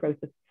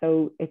osteoporosis.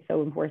 So it's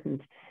so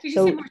important. Did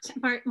you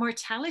say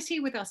mortality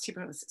with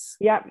osteoporosis?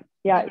 Yeah.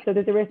 So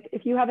there's a risk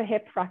if you have a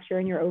hip fracture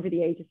and you're over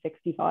the age of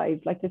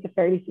 65, like there's a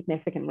fairly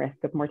significant risk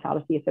of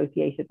mortality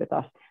associated with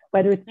that,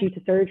 whether it's due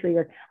to surgery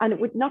and it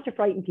would not to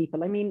frighten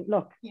people. I mean,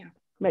 look,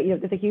 but, you know,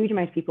 there's a huge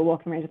amount of people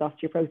walking around with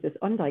osteoporosis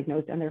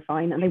undiagnosed, and they're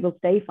fine, and they will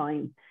stay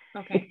fine.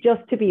 Okay. It's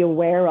just to be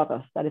aware of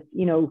it, that it's,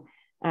 you know,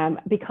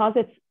 because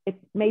it's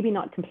maybe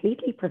not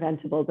completely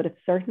preventable, but it's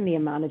certainly a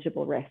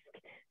manageable risk.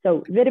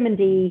 So vitamin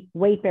D,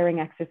 weight-bearing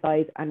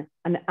exercise, and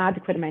an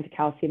adequate amount of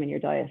calcium in your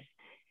diet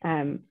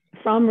from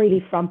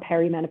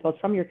perimenopause,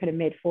 from your kind of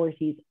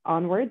mid-40s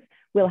onwards,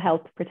 will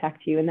help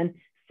protect you. And then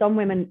some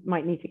women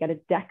might need to get a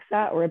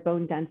DEXA or a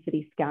bone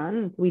density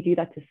scan. We do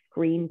that to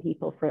screen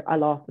people for a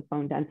loss of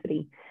bone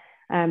density.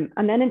 And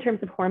then in terms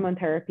of hormone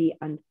therapy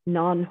and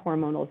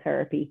non-hormonal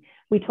therapy,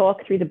 we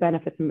talk through the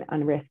benefits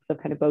and risks of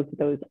kind of both of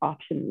those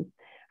options.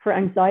 For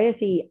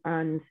anxiety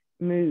and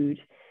mood,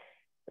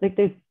 like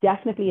there's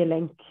definitely a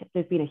link.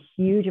 There's been a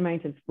huge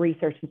amount of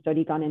research and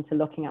study gone into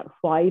looking at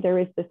why there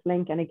is this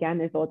link. And again,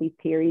 there's all these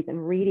theories,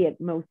 and really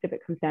most of it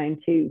comes down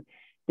to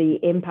the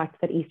impact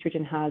that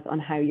estrogen has on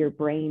how your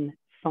brain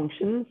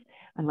functions.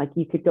 And like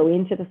you could go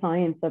into the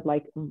science of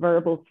like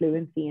verbal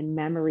fluency and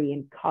memory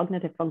and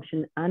cognitive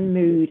function and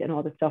mood and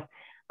all this stuff.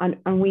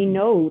 And we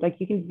know, like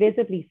you can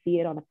visibly see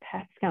it on a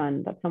PET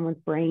scan, that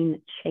someone's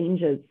brain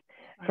changes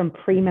from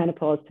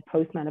premenopause to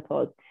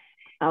postmenopause.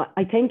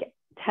 I think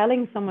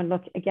telling someone,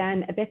 look,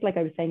 again, a bit like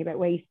I was saying about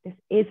weight, this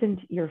isn't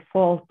your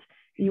fault.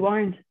 You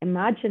aren't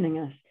imagining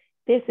it.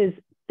 This is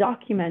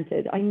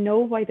documented. I know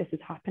why this is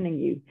happening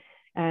to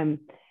you.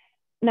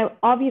 Now,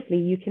 obviously,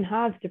 you can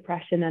have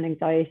depression and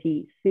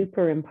anxiety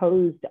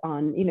superimposed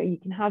on, you know, you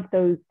can have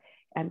those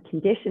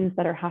conditions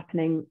that are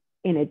happening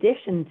in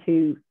addition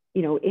to,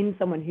 you know, in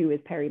someone who is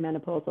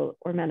perimenopausal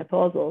or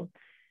menopausal,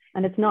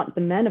 and it's not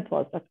the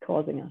menopause that's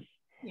causing it.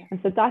 Yeah. And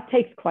so that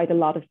takes quite a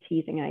lot of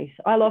teasing out.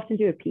 I'll often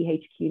do a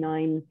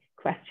PHQ-9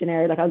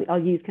 questionnaire, like I'll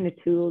use kind of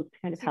tools to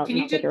kind of help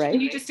me figure out.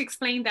 Can you just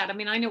explain that? I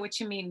mean, I know what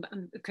you mean,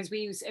 because we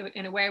use,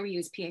 in Aware, we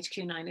use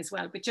PHQ-9 as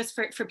well, but just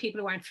for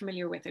people who aren't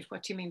familiar with it,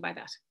 what do you mean by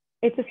that?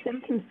 It's a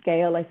symptom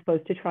scale, I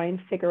suppose, to try and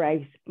figure out,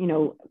 you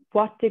know,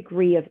 what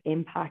degree of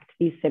impact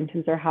these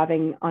symptoms are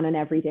having on an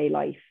everyday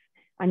life.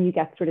 And you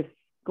get sort of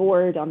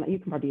scored on that. You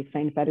can probably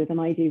explain it better than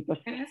I do, but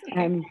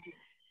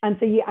and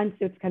so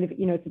it's kind of,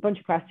 you know, it's a bunch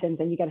of questions,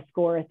 and you get a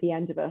score at the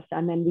end of it,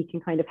 and then we can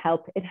kind of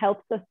it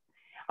helps us.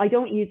 I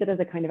don't use it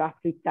as a kind of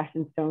absolute set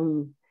in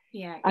stone.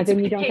 Yeah, it's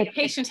a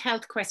patient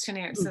health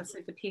questionnaire, so it's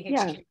like the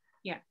PHQ.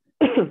 Yeah.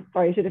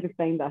 Sorry, I should have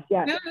explained that.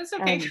 Yeah. No, that's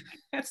okay.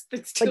 That's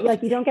but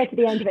like, you don't get to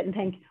the end of it and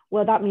think,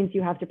 well, that means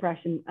you have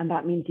depression, and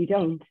that means you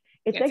don't.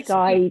 It's a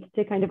guide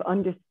to kind of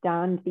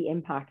understand the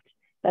impact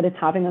that it's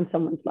having on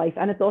someone's life.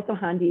 And it's also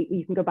handy,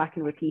 you can go back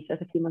and repeat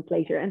it a few months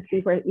later and see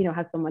where, you know,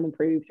 has someone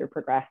improved or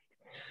progressed.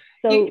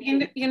 So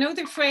you know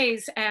the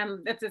phrase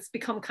that's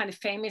become kind of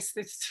famous,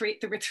 there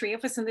were three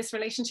of us in this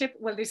relationship.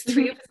 Well, there's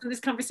three of us in this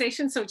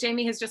conversation. So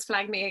Jamie has just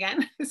flagged me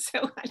again.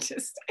 So I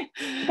just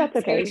that's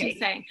okay. What she's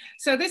saying.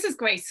 So this is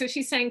great. So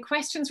she's saying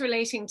questions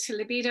relating to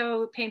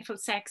libido, painful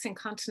sex,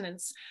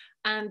 incontinence.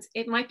 And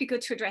it might be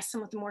good to address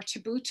some of the more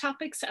taboo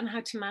topics and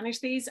how to manage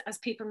these, as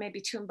people may be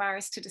too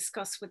embarrassed to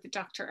discuss with the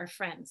doctor or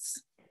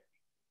friends.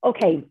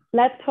 Okay,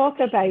 let's talk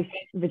about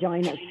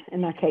vaginas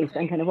in that case,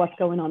 and kind of what's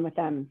going on with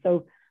them.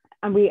 So,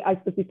 and I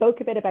suppose we spoke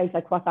a bit about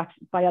like what's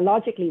actually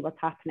biologically what's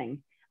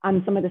happening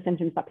and some of the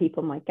symptoms that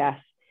people might get.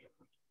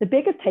 the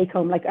biggest take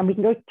home, like, and we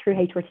can go through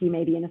HRT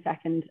maybe in a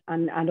second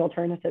and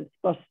alternatives,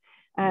 but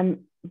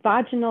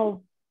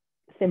vaginal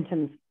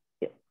symptoms,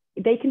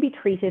 they can be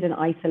treated in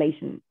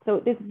isolation.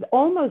 So there's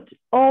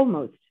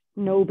almost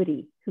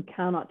nobody who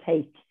cannot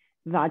take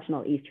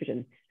vaginal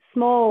estrogen.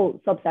 Small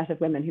subset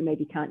of women who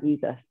maybe can't use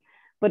it,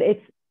 but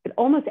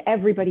almost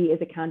everybody is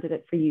a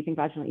candidate for using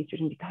vaginal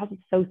estrogen because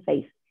it's so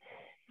safe.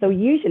 So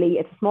usually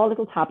it's a small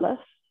little tablet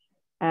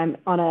on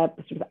a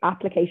sort of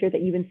applicator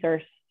that you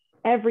insert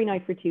every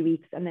night for 2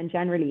 weeks, and then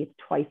generally it's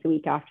twice a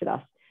week after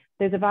that.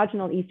 There's a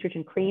vaginal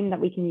estrogen cream that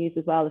we can use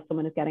as well if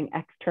someone is getting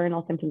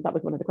external symptoms. That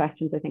was one of the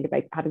questions, I think,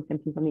 about having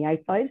symptoms on the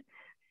outside.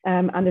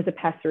 And there's a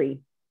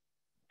pessary,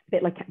 a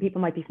bit like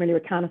people might be familiar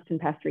with Canesten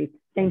pessary,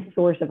 same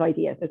sort of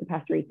idea. There's a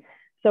pessary.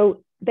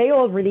 So they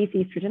all release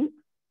estrogen.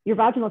 Your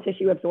vaginal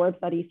tissue absorbs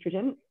that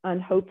estrogen, and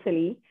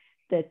hopefully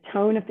the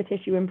tone of the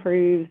tissue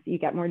improves. You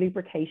get more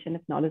lubrication,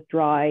 it's not as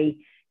dry,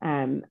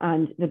 and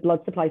the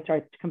blood supply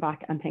starts to come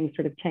back and things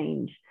sort of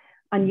change.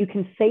 And you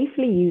can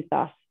safely use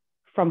that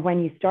from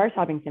when you start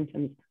having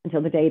symptoms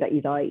until the day that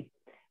you die.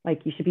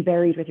 Like, you should be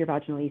buried with your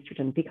vaginal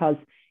estrogen, because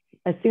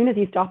as soon as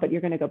you stop it, you're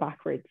going to go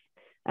backwards.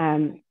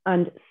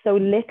 And so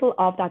little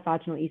of that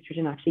vaginal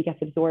estrogen actually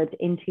gets absorbed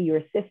into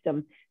your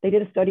system. They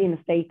did a study in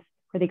the States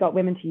where they got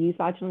women to use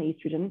vaginal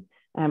estrogen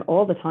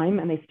all the time,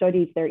 and they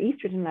studied their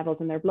estrogen levels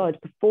in their blood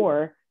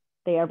before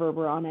they ever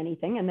were on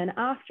anything. And then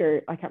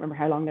after, I can't remember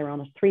how long they were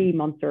on it, 3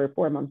 months or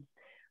 4 months,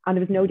 and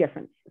there was no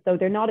difference. So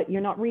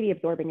you're not really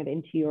absorbing it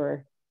into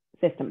your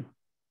system.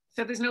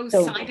 So there's no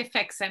side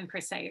effects then per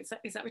se.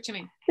 Is that what you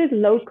mean? There's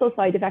local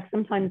side effects.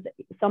 Sometimes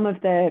some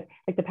of the,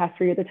 like the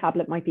pessary or the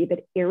tablet, might be a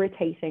bit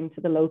irritating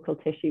to the local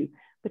tissue.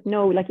 But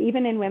no, like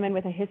even in women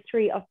with a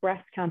history of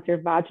breast cancer,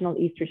 vaginal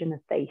estrogen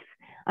is safe.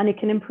 And it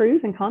can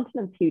improve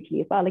incontinence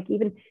hugely as well. Like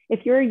even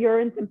if your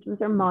urine symptoms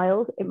are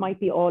mild, it might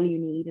be all you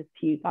need is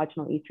to use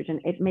vaginal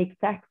estrogen. It makes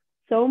sex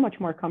so much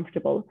more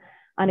comfortable,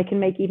 and it can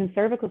make even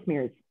cervical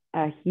smears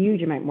a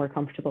huge amount more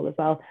comfortable as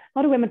well. A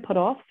lot of women put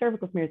off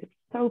cervical smears. It's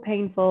so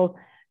painful.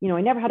 You know,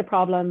 I never had a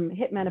problem,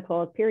 hit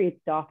menopause, period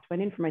stopped,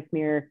 went in for my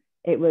smear.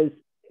 It was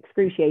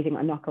excruciating.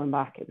 I'm not going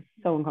back. It was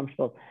so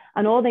uncomfortable.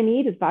 And all they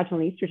need is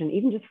vaginal estrogen,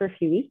 even just for a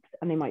few weeks,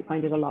 and they might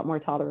find it a lot more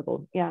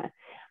tolerable. Yeah.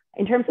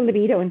 In terms of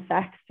libido and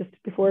sex, just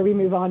before we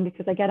move on,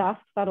 because I get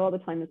asked that all the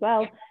time as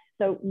well.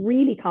 So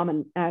really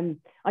common.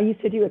 I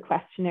used to do a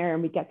questionnaire,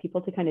 and we'd get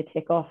people to kind of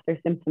tick off their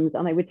symptoms.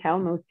 And I would tell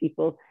most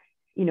people,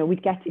 you know,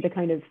 we'd get to the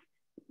kind of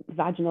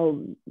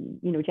vaginal,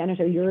 you know,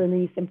 genital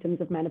urinary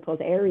symptoms of menopause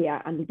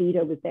area, and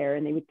libido was there,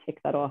 and they would tick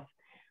that off.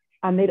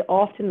 And they'd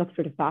often look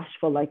sort of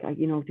bashful, like,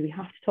 you know, do we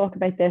have to talk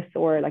about this?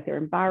 Or like they're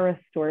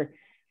embarrassed, or,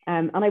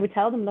 and I would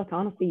tell them, look,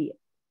 honestly,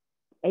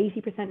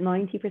 80%,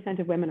 90%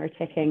 of women are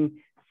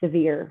ticking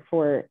severe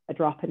for a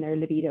drop in their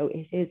libido.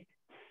 It is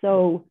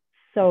so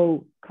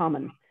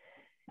common.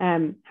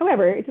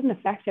 However, it doesn't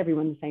affect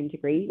everyone the same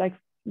degree. Like,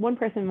 one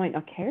person might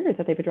not care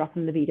that they have a drop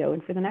in libido,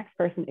 and for the next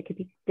person, it could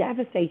be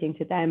devastating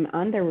to them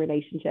and their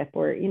relationship,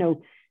 or, you know,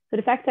 so it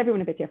affects everyone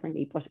a bit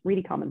differently, but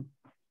really common.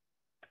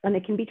 And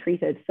it can be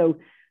treated. So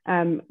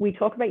we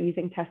talk about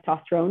using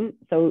testosterone.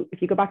 So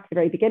if you go back to the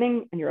very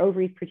beginning, and your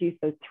ovaries produce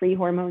those 3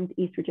 hormones,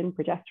 estrogen,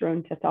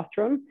 progesterone,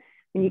 testosterone.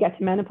 When you get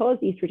to menopause,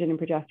 estrogen and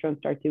progesterone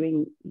start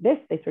doing this.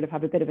 They sort of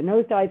have a bit of a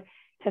nosedive.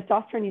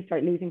 Testosterone you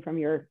start losing from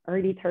your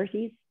early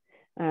 30s,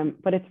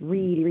 but it's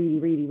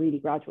really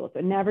gradual. So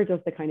it never does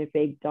the kind of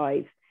big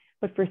dive.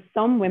 But for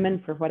some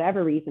women, for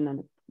whatever reason, and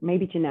it's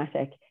maybe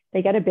genetic,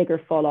 they get a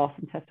bigger fall off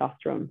in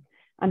testosterone.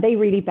 And they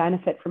really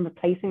benefit from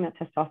replacing that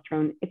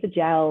testosterone. It's a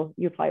gel,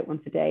 you apply it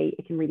once a day.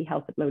 It can really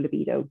help with low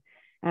libido.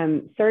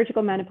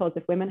 Surgical menopause,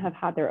 if women have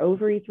had their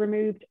ovaries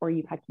removed, or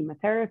you've had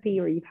chemotherapy,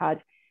 or you've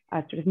had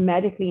a sort of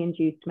medically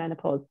induced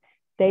menopause,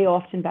 they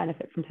often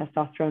benefit from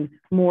testosterone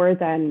more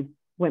than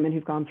women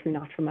who've gone through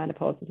natural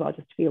menopause as well,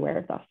 just to be aware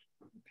of that.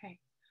 Okay.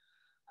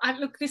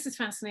 Look, this is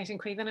fascinating,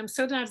 Caoimhe, and I'm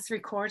so glad it's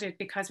recorded,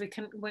 because we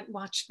can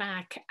watch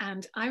back.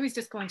 And I was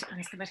just going to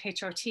ask about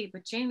HRT,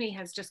 but Jamie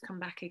has just come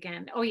back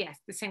again. Oh yes,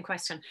 the same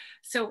question.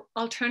 So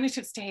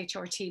alternatives to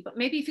HRT, but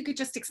maybe if you could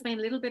just explain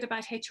a little bit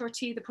about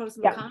HRT, the pros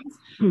and the cons,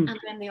 and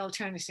then the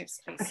alternatives,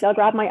 please. Actually, I'll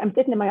grab I'm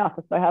sitting in my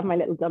office, so I have my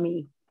little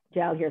dummy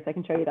gel here, so I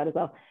can show you that as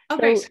well. Oh,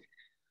 great.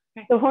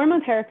 Okay. So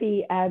hormone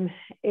therapy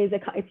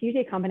it's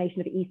usually a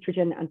combination of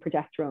estrogen and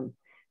progesterone.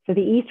 So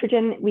the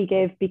estrogen we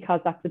give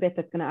because that's the bit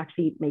that's going to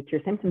actually make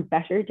your symptoms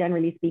better,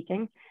 generally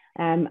speaking.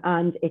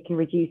 And it can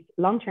reduce,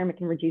 long-term, it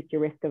can reduce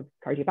your risk of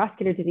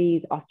cardiovascular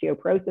disease,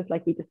 osteoporosis,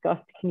 like we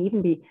discussed. It can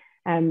even be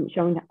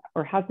shown,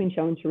 or has been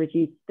shown, to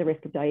reduce the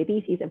risk of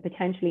diabetes and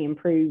potentially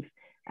improve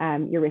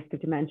your risk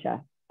of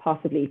dementia,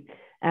 possibly.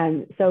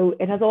 So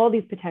it has all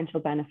these potential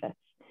benefits.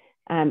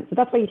 So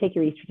that's why you take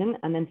your estrogen.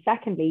 And then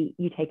secondly,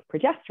 you take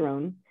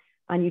progesterone,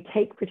 and you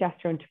take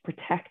progesterone to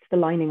protect the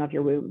lining of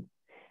your womb.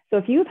 So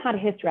if you've had a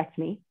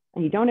hysterectomy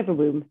and you don't have a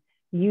womb,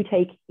 you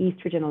take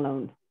estrogen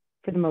alone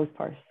for the most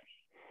part.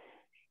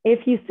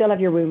 If you still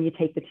have your womb, you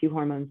take the 2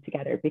 hormones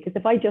together, because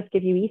if I just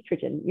give you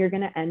estrogen, you're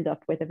going to end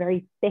up with a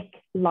very thick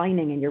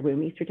lining in your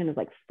womb. Estrogen is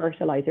like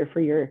fertilizer for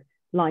your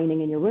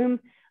lining in your womb.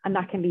 And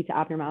that can lead to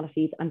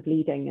abnormalities and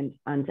bleeding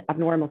and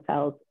abnormal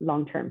cells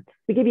long term.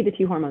 We give you the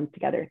two hormones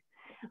together.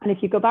 And if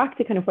you go back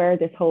to kind of where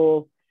this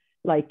whole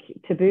like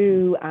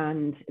taboo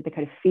and the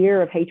kind of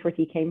fear of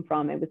HRT came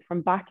from, it was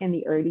from back in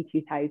the early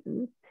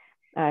 2000s.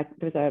 There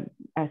was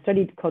a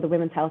study called the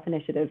Women's Health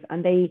Initiative,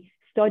 and they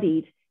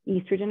studied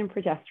estrogen and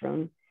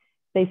progesterone.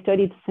 They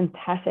studied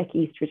synthetic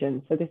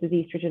estrogen. So this is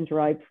estrogen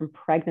derived from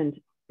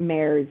pregnant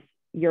mares'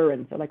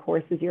 urine, so like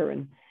horses'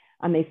 urine.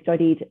 And they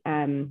studied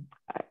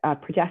a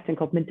progestin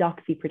called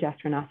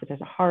medroxyprogesterone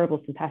acetate, a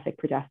horrible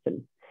synthetic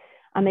progestin.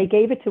 And they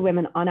gave it to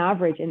women on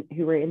average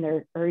who were in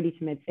their early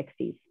to mid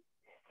 60s.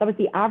 That was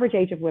the average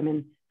age of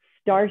women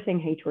starting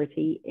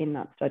HRT in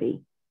that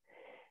study.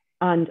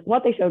 And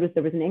what they showed was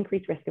there was an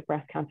increased risk of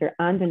breast cancer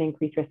and an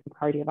increased risk of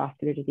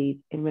cardiovascular disease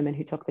in women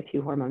who took the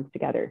two hormones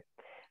together.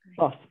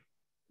 But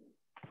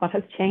what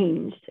has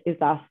changed is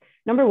that,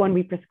 number one,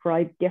 we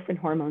prescribe different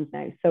hormones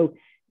now. So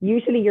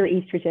usually your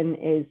estrogen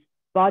is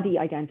body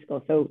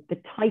identical. So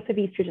the type of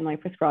estrogen I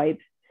prescribe,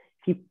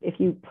 if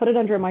you put it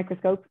under a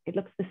microscope, it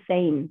looks the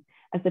same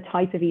as the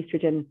type of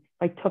estrogen if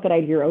I took it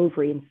out of your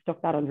ovary and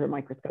stuck that under a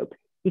microscope.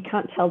 You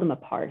can't tell them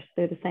apart.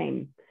 They're the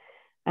same.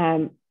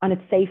 And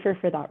it's safer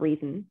for that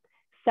reason.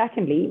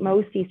 Secondly,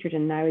 most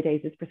estrogen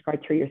nowadays is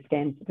prescribed through your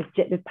skin. So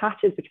there's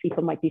patches which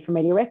people might be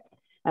familiar with.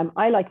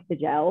 I like the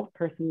gel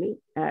personally,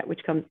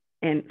 which comes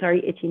in,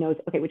 sorry, itchy nose.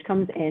 Okay, which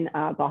comes in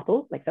a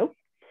bottle like so.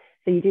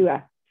 So you do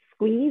a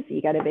squeeze,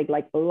 you get a big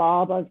like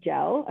blob of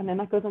gel, and then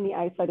that goes on the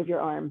outside of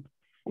your arm.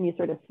 And you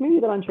sort of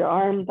smooth it onto your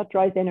arm. That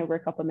dries in over a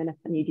couple of minutes,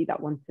 and you do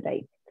that once a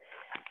day.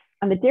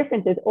 And the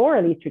difference is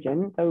oral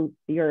estrogen. So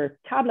your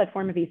tablet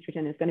form of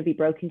estrogen is going to be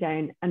broken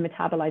down and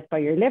metabolized by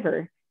your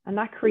liver. And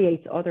that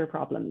creates other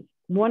problems,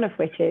 one of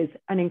which is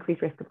an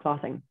increased risk of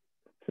clotting.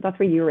 So that's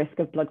where your risk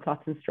of blood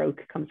clots and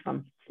stroke comes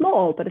from.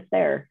 Small, but it's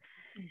there.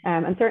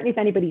 And certainly if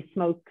anybody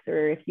smokes,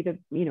 or if you have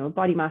a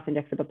body mass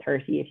index above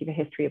 30, if you have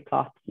a history of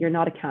clots, you're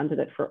not a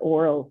candidate for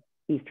oral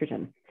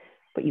estrogen.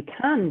 But you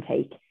can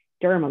take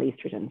dermal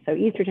estrogen. So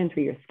estrogen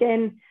through your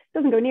skin,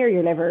 doesn't go near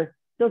your liver,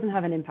 doesn't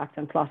have an impact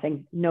on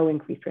clotting, no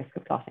increased risk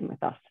of clotting with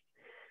that.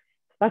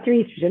 That's your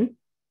estrogen.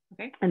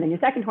 Okay. And then your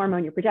second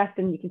hormone, your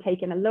progestin, you can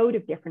take in a load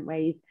of different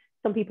ways.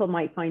 Some people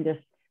might find it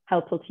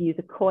helpful to use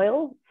a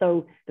coil.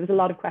 So there was a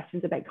lot of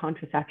questions about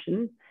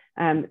contraception.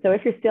 So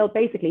if you're still,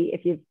 basically,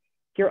 if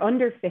you're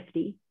under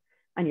 50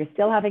 and you're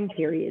still having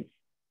periods,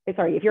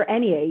 if you're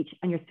any age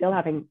and you're still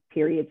having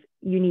periods,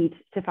 you need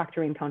to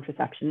factor in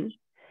contraception.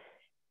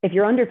 If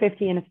you're under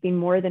 50 and it's been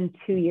more than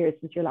 2 years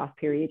since your last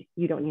period,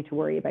 you don't need to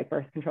worry about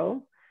birth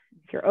control.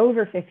 If you're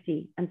over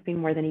 50 and it's been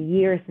more than a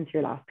year since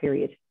your last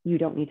period, you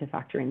don't need to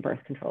factor in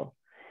birth control.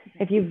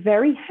 Okay. If you have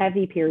very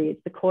heavy periods,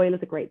 the coil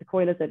is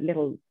a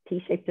little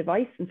T-shaped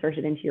device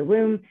inserted into your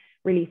womb,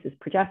 releases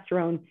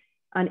progesterone,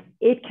 and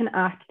it can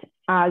act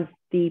as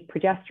the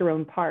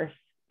progesterone part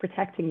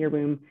protecting your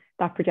womb,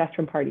 that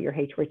progesterone part of your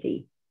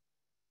HRT.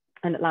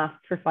 And it lasts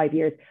for 5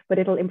 years, but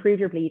it'll improve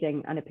your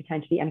bleeding and it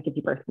gives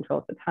you birth control,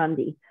 so it's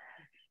handy.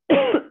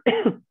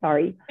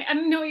 Sorry.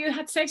 And no, you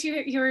had said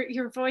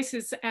your voice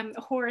is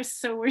hoarse,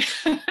 so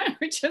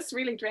we're just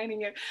really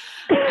draining you.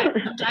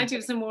 I'm glad you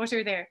have some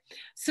water there.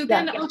 So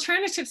then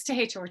alternatives to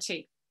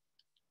HRT.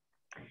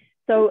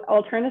 So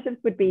alternatives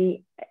would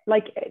be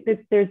like,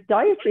 there's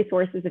dietary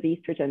sources of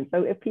estrogen.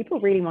 So if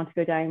people really want to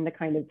go down the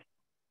kind of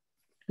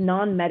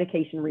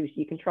non-medication route,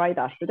 you can try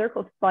that. So they're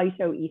called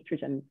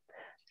phytoestrogens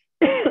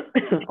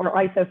or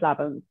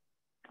isoflavones.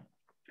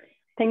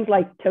 Things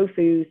like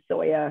tofu,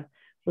 soya,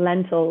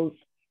 lentils,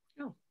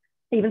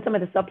 even some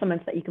of the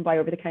supplements that you can buy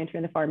over the counter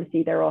in the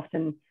pharmacy,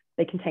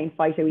 they contain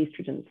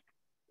phytoestrogens.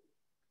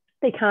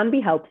 They can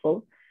be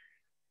helpful.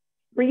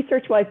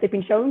 Research-wise, they've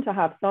been shown to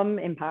have some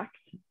impact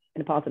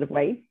in a positive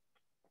way.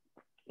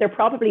 They're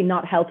probably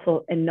not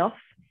helpful enough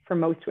for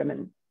most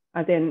women,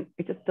 as in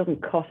it just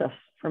doesn't cut it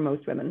for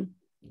most women.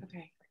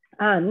 Okay.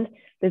 And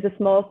there's a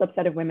small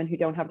subset of women who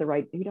don't have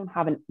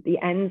the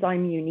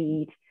enzyme you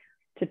need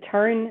to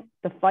turn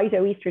the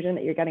phytoestrogen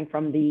that you're getting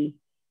from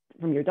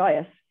your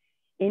diet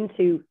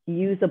into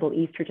usable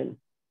estrogen.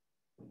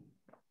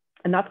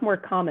 And that's more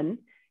common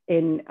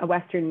in a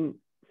Western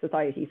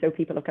society. So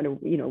people of kind of,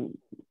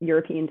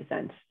 European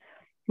descent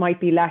might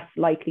be less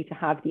likely to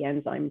have the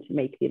enzyme to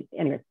make it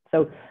anyway.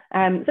 So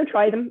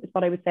try them is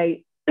what I would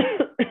say.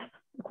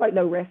 Quite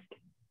low risk.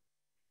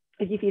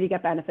 If you feel you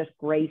get benefit,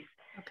 great.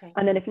 Okay.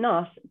 And then if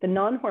not, the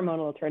non-hormonal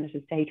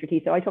alternatives to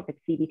HRT. So I talk about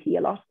CBT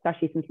a lot,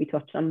 especially since we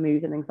touched on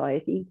mood and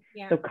anxiety.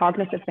 Yeah. So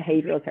cognitive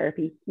behavioral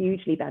therapy,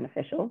 hugely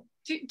beneficial.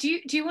 Do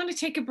you want to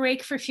take a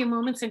break for a few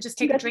moments and just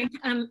take a drink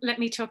and let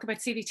me talk about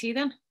CBT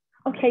then?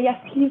 Okay,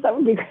 yes, please, that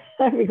would be great.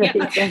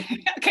 Yeah,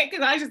 okay,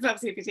 because I just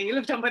love CBT. You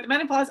love talking about the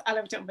menopause, I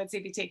love talking about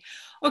CBT.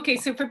 Okay,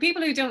 so for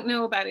people who don't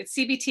know about it,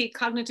 CBT,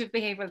 cognitive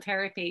behavioral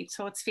therapy,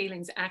 thoughts,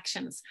 feelings,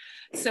 actions.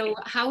 So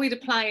how we'd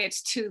apply it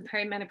to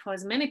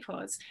perimenopause,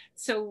 menopause.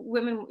 So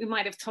women, we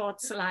might have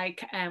thoughts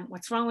like,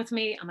 what's wrong with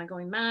me? Am I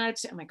going mad?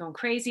 Am I going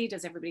crazy?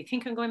 Does everybody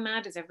think I'm going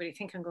mad? Does everybody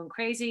think I'm going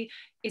crazy?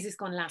 Is this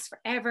going to last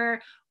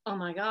forever? oh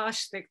my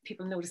gosh,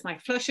 people notice my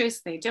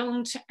flushes, they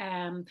don't.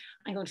 I'm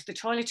going to the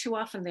toilet too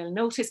often, they'll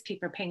notice,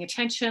 people are paying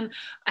attention.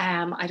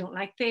 I don't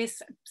like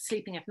this,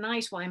 sleeping at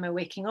night, why am I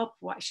waking up?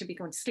 Why should I be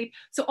going to sleep?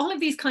 So all of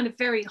these kind of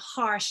very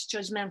harsh,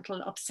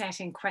 judgmental,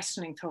 upsetting,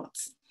 questioning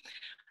thoughts.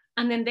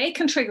 And then they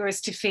can trigger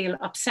us to feel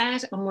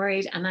upset and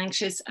worried and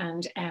anxious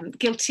and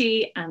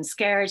guilty and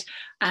scared.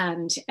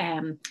 And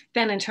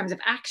then in terms of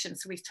action,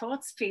 so we've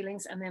thoughts,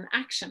 feelings, and then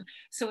action.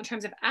 So in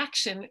terms of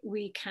action,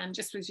 we can,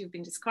 just as you've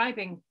been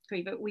describing,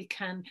 Caoimhe, we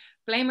can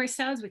blame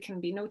ourselves. We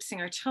can be noticing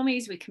our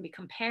tummies. We can be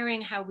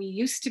comparing how we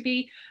used to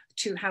be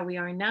to how we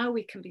are now.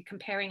 We can be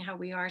comparing how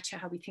we are to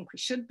how we think we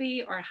should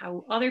be or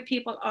how other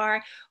people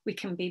are. We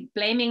can be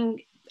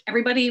blaming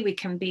everybody. We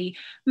can be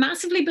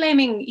massively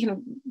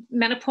blaming,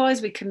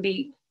 menopause. We can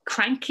be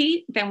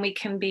cranky. Then we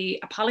can be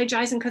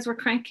apologizing because we're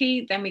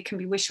cranky. Then we can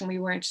be wishing we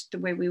weren't the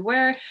way we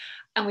were.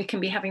 And we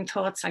can be having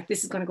thoughts like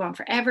this is going to go on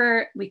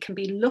forever. We can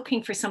be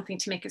looking for something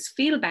to make us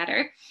feel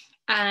better.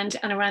 And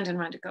around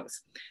it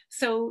goes.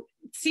 So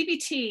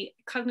CBT,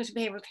 cognitive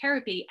behavioral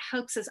therapy,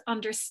 helps us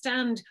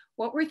understand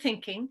what we're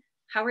thinking,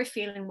 how we're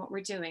feeling, what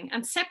we're doing,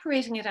 and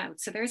separating it out.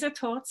 So there's our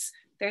thoughts,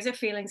 there's our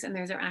feelings, and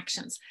there's our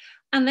actions.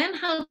 And then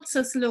helps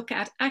us look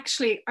at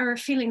actually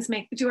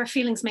do our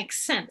feelings make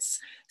sense?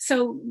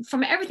 So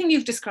from everything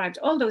you've described,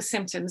 all those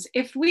symptoms,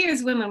 if we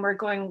as women were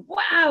going,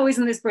 wow,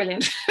 isn't this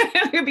brilliant?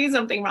 There'd be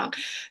something wrong.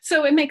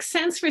 So it makes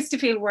sense for us to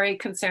feel worried,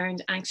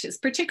 concerned, anxious,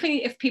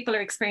 particularly if people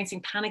are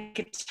experiencing panic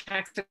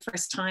attacks for the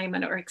first time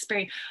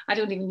I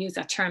don't even use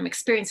that term,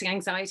 experiencing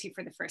anxiety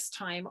for the first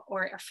time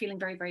or are feeling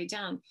very, very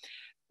down.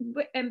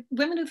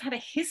 Women who've had a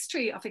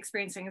history of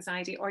experiencing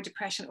anxiety or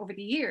depression over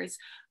the years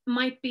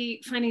might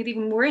be finding it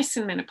even worse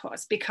in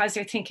menopause because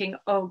they're thinking,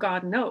 oh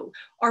God, no,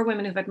 or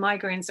women who've had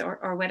migraines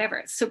or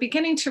whatever. So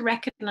beginning to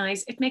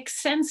recognize it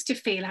makes sense to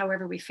feel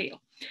however we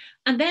feel.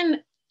 And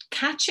then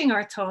catching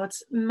our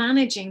thoughts,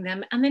 managing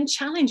them, and then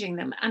challenging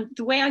them. And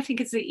the way I think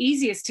is the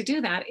easiest to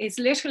do that is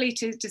literally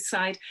to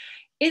decide,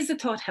 is the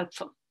thought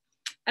helpful?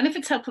 And if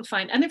it's helpful,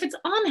 fine. And if it's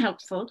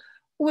unhelpful,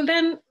 well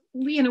then,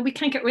 we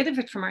can't get rid of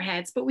it from our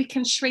heads, but we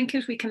can shrink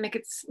it, we can make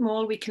it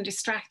small, we can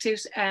distract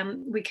it,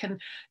 we can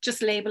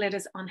just label it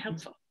as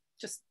unhelpful.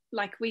 Just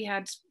like we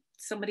had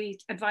somebody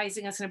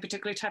advising us in a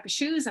particular type of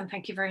shoes, and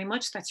thank you very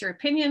much, that's your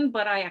opinion,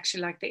 but I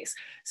actually like this.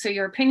 So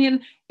your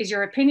opinion is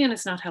your opinion,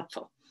 it's not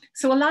helpful.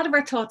 So a lot of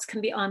our thoughts can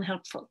be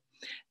unhelpful.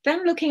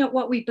 Then looking at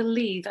what we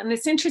believe, and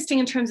it's interesting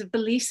in terms of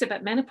beliefs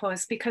about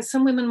menopause, because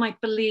some women might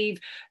believe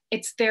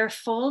it's their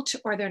fault,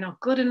 or they're not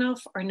good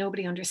enough, or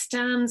nobody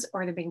understands,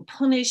 or they're being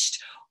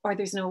punished, or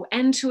there's no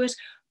end to it.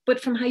 But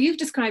from how you've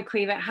described,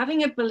 Caoimhe,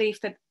 having a belief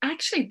that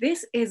actually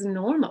this is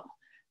normal.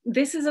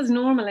 This is as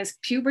normal as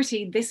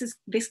puberty.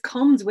 This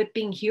comes with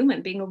being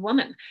human, being a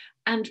woman,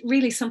 and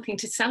really something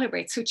to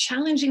celebrate. So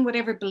challenging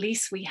whatever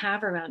beliefs we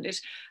have around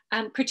it,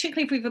 and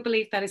particularly if we have a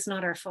belief that it's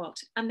not our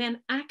fault. And then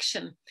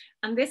action.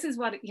 And this is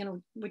what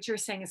you're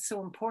saying is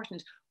so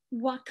important.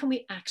 What can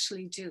we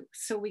actually do?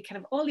 So we can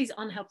have all these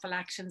unhelpful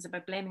actions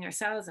about blaming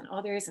ourselves and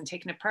others and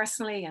taking it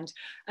personally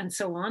and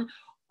so on.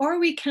 Or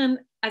we can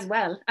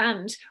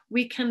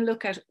we can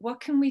look at what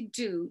can we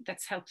do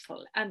that's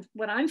helpful. And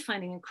what I'm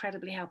finding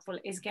incredibly helpful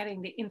is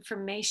getting the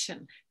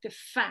information, the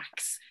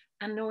facts,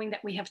 and knowing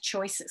that we have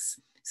choices.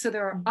 So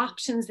there are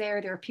options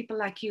there. There are people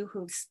like you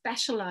who've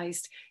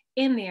specialized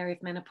in the area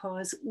of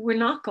menopause. We're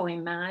not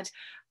going mad.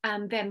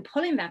 And then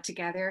pulling that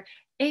together,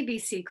 A, B,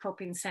 C,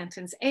 coping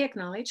sentence, A,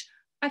 acknowledge,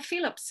 I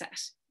feel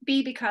upset.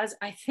 B, because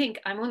I think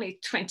I'm only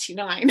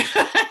 29,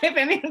 if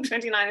anyone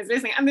 29 is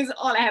listening, and this is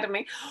all ahead of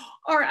me.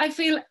 Or I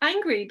feel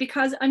angry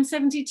because I'm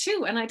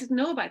 72 and I didn't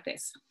know about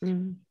this.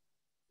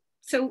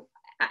 So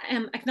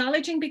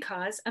acknowledging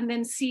because, and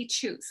then C,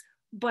 choose.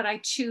 But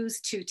I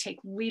choose to take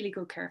really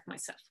good care of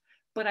myself.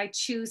 But I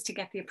choose to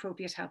get the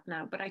appropriate help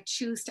now. But I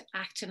choose to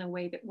act in a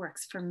way that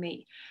works for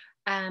me.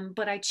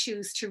 But I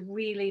choose to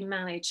really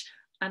manage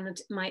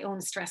and my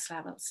own stress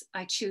levels.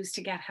 I choose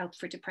to get help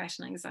for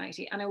depression,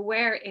 anxiety, and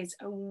Aware is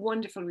a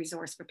wonderful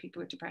resource for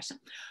people with depression.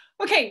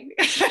 Okay,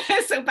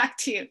 so back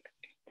to you.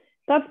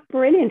 That's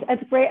brilliant.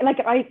 It's great. Like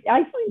I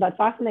find that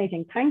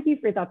fascinating. Thank you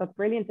for that. That's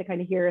brilliant to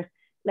kind of hear it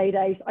laid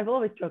out. I've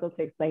always struggled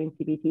to explain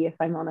CBT, if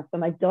I'm honest,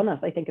 and I've done it.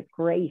 I think it's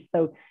great.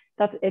 So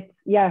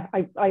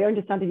I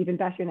understand it even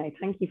better now.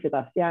 Thank you for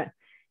that. Yeah.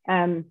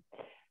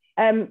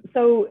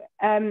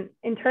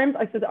 In terms,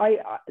 I suppose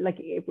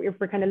if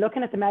we're kind of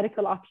looking at the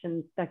medical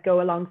options that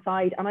go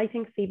alongside, and I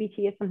think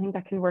CBT is something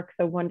that can work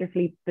so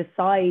wonderfully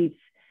besides,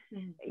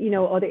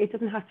 it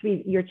doesn't have to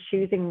be you're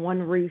choosing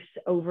one route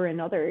over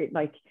another.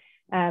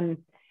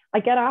 I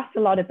get asked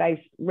a lot about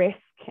risk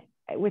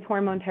with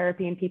hormone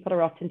therapy, and people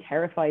are often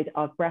terrified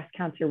of breast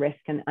cancer risk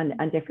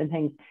and different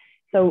things.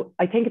 So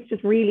I think it's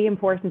just really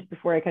important,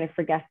 before I kind of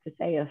forget to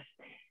say it,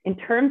 in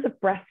terms of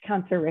breast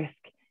cancer risk,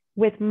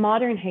 with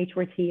modern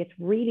HRT, it's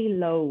really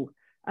low.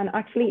 And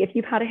actually, if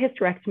you've had a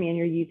hysterectomy and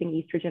you're using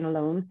estrogen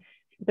alone,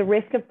 the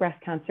risk of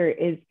breast cancer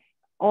is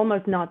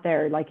almost not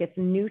there. Like, it's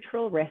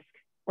neutral risk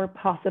or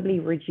possibly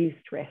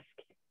reduced risk,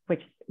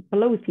 which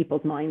blows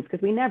people's minds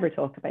because we never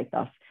talk about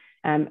that.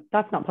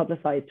 That's not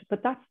publicized,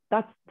 but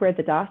that's where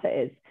the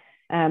data is.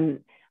 And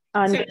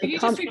so you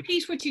just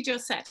repeat what you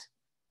just said.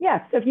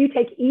 Yeah, so if you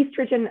take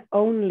estrogen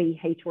only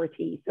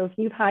HRT, so if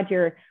you've had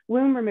your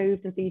womb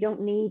removed and so you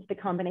don't need the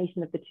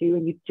combination of the two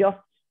and you just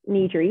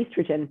need your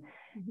estrogen,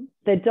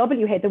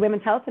 the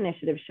Women's Health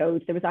Initiative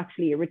showed there was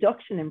actually a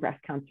reduction in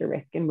breast cancer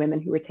risk in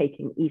women who were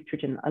taking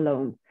estrogen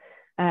alone.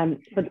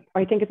 But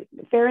I think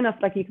it's fair enough,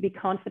 like you could be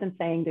confident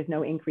saying there's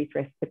no increased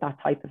risk with that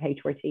type of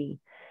HRT.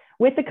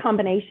 With the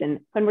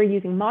combination, when we're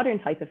using modern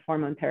type of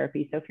hormone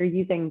therapy, so if you're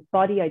using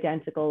body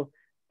identical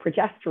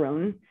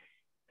progesterone,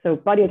 so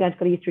body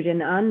identical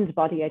estrogen and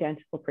body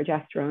identical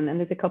progesterone, and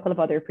there's a couple of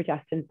other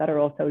progestins that are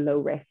also low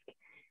risk.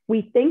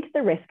 We think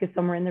the risk is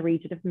somewhere in the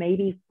region of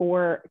maybe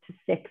 4 to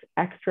 6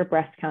 extra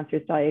breast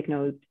cancers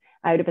diagnosed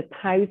out of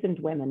 1,000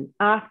 women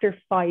after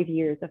 5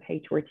 years of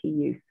HRT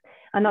use.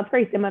 And that's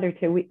very similar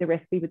to the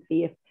risk we would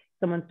see if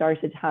someone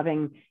started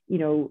having, you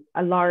know,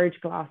 a large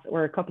glass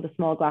or a couple of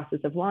small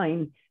glasses of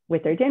wine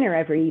with their dinner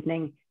every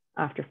evening.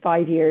 After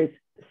 5 years,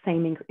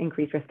 same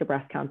increased risk of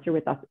breast cancer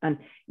with that. And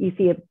you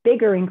see a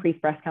bigger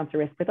increased breast cancer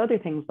risk with other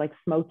things like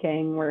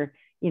smoking or,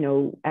 you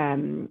know,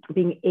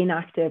 being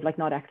inactive, like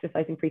not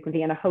exercising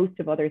frequently, and a host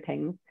of other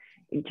things,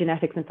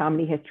 genetics and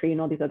family history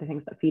and all these other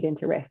things that feed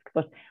into risk.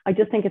 But I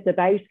just think it's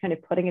about kind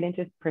of putting it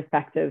into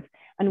perspective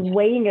and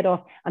weighing it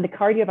up. And the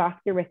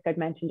cardiovascular risk I'd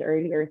mentioned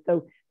earlier.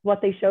 So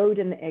what they showed,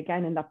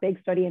 again, in that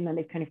big study, and then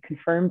they've kind of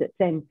confirmed it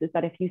since, is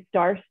that if you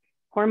start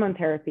hormone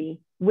therapy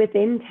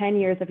within 10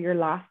 years of your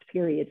last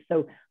period,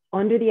 so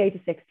under the age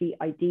of 60,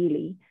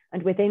 ideally,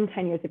 and within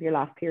 10 years of your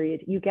last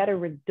period, you get a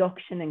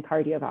reduction in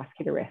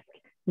cardiovascular risk,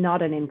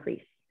 not an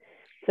increase.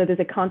 So there's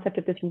a concept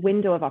of this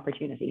window of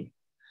opportunity.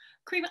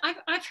 Caoimhe,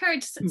 I've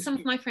heard some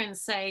of my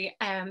friends say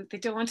they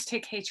don't want to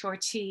take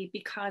HRT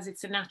because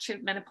it's a natural,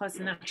 menopause,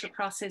 a natural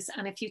process.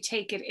 And if you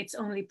take it, it's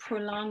only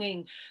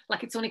prolonging,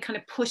 like it's only kind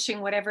of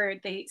pushing whatever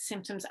the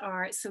symptoms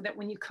are, so that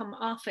when you come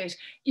off it,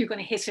 you're going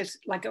to hit it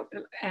like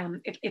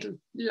it'll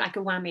like a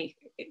whammy.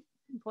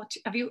 What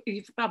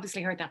you've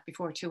obviously heard that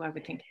before too, I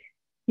would think.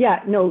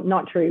 Yeah, no,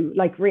 not true.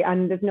 Like,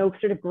 and there's no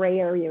sort of gray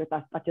area with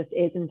that. That just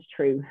isn't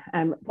true.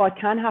 What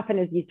can happen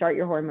is you start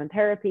your hormone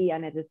therapy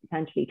and it is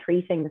essentially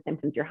treating the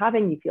symptoms you're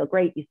having. You feel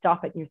great, you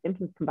stop it and your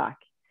symptoms come back.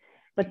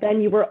 But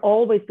then you were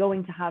always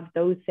going to have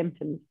those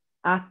symptoms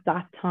at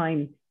that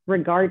time,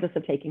 regardless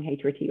of taking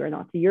HRT or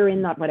not. So you're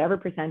in that whatever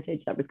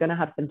percentage that was going to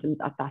have symptoms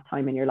at that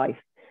time in your life.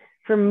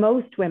 For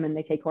most women,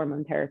 they take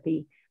hormone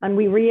therapy and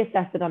we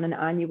reassess it on an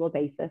annual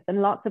basis.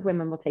 And lots of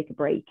women will take a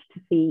break to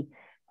see,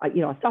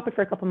 you know, I'll stop it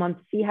for a couple of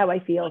months, see how I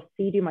feel,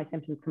 see do my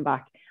symptoms come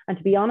back. And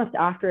to be honest,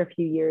 after a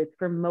few years,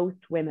 for most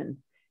women,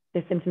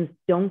 the symptoms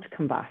don't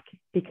come back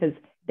because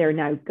they're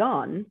now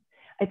gone.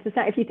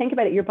 If you think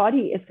about it, your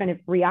body is kind of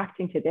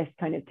reacting to this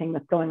kind of thing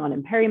that's going on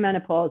in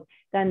perimenopause,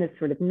 then this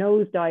sort of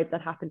nosedive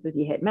that happens as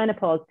you hit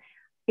menopause.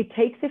 It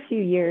takes a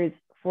few years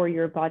for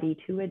your body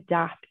to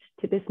adapt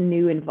to this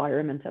new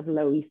environment of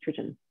low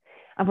estrogen.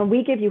 And when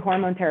we give you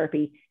hormone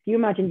therapy, if you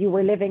imagine you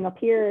were living up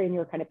here in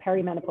your kind of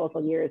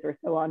perimenopausal years or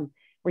so on,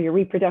 or your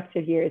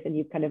reproductive years, and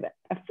you've kind of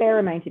a fair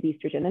amount of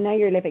estrogen, and now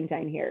you're living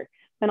down here.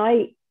 When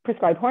I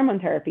prescribe hormone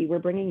therapy, we're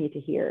bringing you to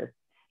here.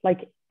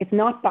 Like, it's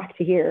not back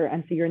to here,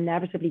 and so you're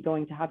inevitably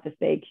going to have this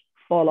big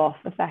fall off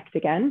effect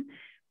again.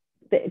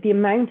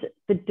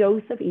 The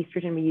dose of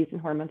estrogen we use in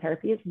hormone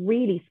therapy is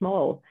really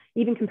small,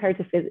 even compared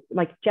to,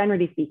 like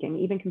generally speaking,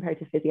 even compared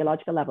to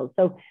physiological levels.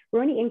 So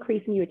we're only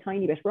increasing you a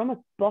tiny bit. We're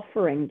almost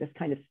buffering this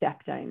kind of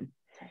step down.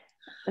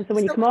 And so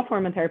when you come off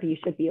hormone therapy, you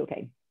should be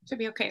okay. Should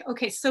be okay.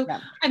 Okay, so yeah.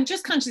 I'm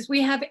just conscious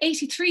we have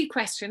 83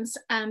 questions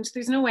and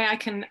there's no way I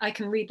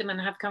can read them and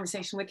have a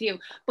conversation with you,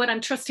 but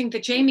I'm trusting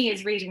that Jamie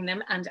is reading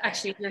them, and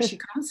actually here she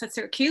comes, that's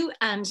her cue.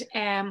 And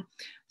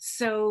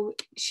so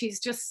she's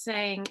just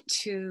saying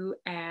to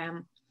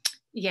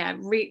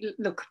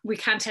look, we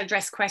can't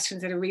address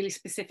questions that are really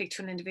specific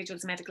to an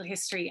individual's medical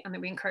history, and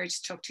that we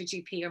encourage to talk to a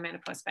GP or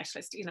menopause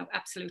specialist, you know,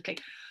 absolutely.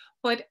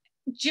 But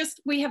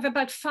we have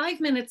about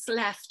 5 minutes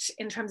left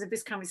in terms of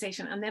this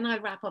conversation, and then I'll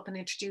wrap up and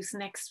introduce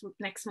next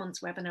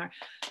month's webinar.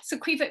 So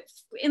Caoimhe,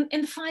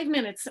 in 5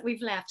 minutes that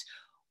we've left,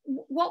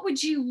 what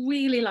would you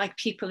really like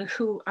people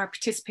who are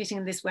participating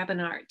in this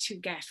webinar to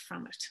get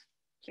from it,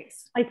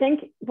 please? I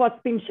think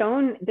what's been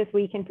shown this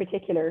week in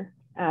particular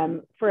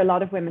for a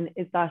lot of women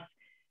is that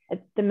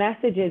the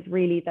message is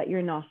really that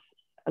you're not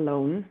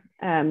alone.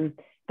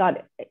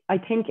 That I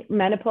think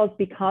menopause,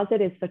 because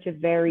it is such a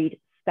varied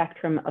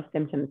spectrum of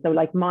symptoms. So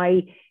like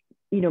my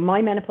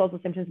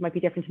menopausal symptoms might be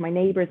different to my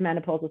neighbor's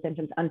menopausal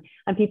symptoms, and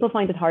people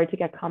find it hard to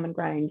get common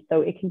ground.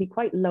 So it can be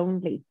quite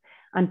lonely,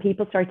 and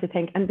people start to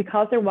think, and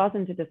because there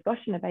wasn't a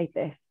discussion about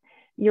this,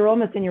 you're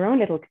almost in your own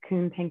little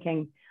cocoon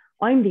thinking,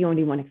 I'm the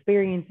only one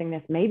experiencing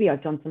this. Maybe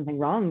I've done something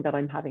wrong that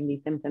I'm having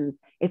these symptoms.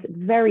 It's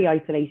very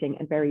isolating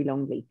and very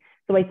lonely.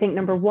 So I think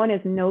number one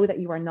is know that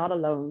you are not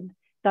alone,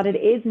 that it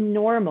is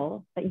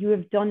normal, that you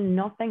have done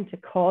nothing to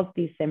cause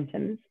these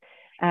symptoms.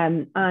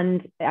 And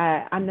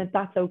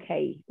that's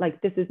okay.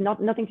 Like, this is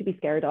nothing to be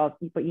scared of,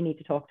 but you need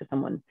to talk to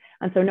someone.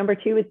 And so number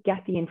 2 is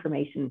get the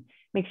information.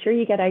 Make sure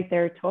you get out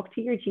there, talk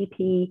to your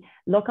GP,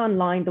 look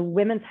online. The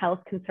Women's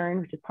Health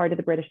Concern, which is part of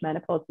the British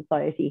Menopause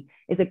Society,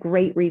 is a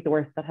great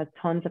resource that has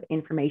tons of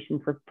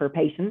information for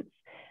patients.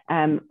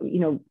 You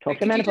know, talk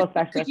to a menopause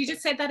specialist. Could you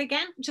just say that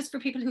again, just for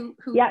people who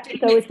yeah,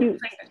 so if you,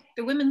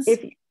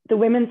 the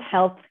Women's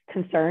Health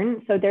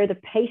Concern, so they're the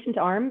patient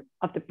arm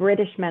of the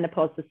British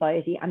Menopause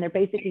Society, and they're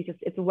basically just,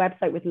 it's a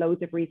website with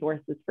loads of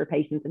resources for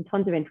patients and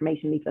tons of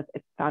information leaflets.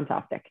 It's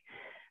fantastic.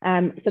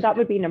 So that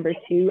would be number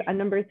 2. And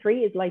number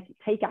 3 is like,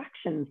 take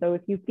action. So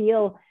if you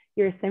feel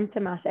you're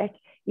symptomatic,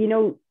 you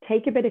know,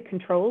 take a bit of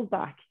control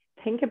back,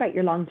 think about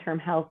your long-term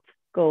health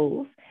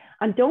goals,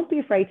 and don't be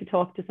afraid to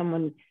talk to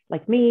someone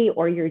like me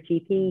or your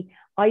GP.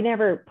 I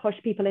never push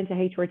people into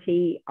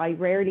HRT. I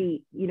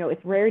rarely, you know,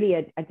 it's rarely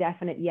a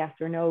definite yes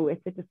or no.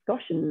 It's a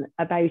discussion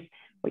about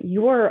what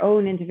your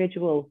own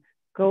individual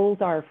goals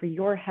are for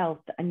your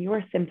health and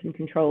your symptom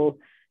control.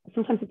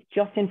 Sometimes it's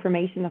just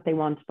information that they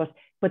want, but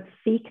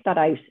seek that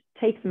out,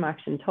 take some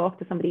action, talk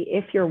to somebody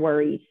if you're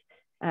worried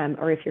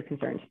or if you're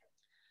concerned.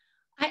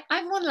 I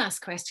have one last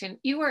question.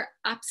 You are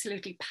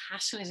absolutely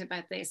passionate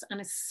about this, and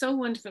it's so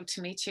wonderful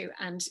to meet you.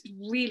 And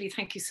really,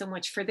 thank you so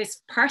much for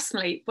this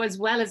personally, as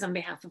well as on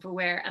behalf of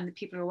Aware and the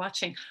people who are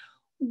watching.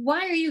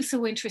 Why are you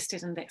so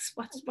interested in this?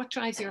 What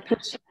drives your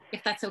passion,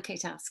 if that's okay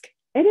to ask?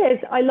 It is.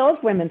 I love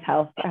women's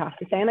health, I have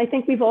to say. And I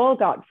think we've all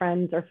got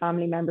friends or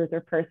family members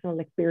or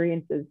personal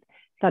experiences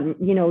that,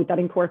 you know, that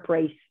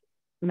incorporate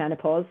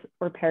menopause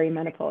or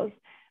perimenopause.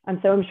 And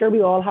so I'm sure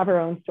we all have our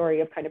own story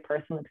of kind of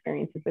personal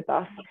experiences with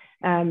that.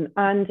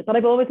 But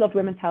I've always loved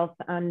women's health,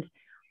 and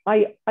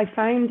I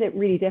found it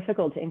really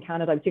difficult in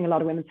Canada. I was doing a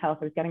lot of women's health.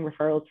 I was getting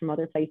referrals from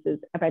other places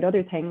about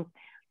other things.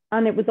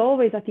 And it was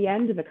always at the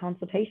end of a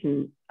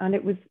consultation. And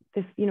it was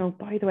this, you know,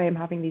 by the way, I'm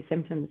having these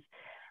symptoms.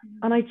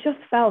 And I just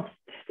felt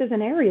this is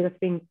an area that's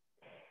being,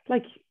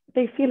 like,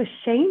 they feel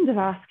ashamed of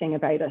asking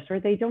about it, or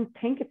they don't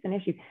think it's an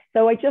issue.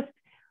 So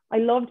I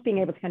loved being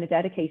able to kind of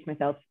dedicate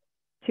myself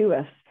to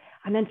it.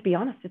 And then, to be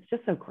honest, it's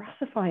just so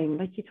gratifying.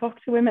 Like, you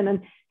talk to women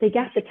and they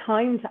get the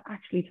time to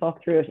actually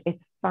talk through it.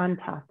 It's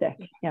fantastic.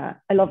 Yeah,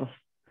 I love it.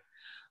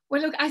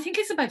 Well, look, I think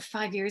it's about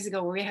 5 years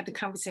ago where we had the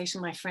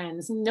conversation, my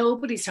friends.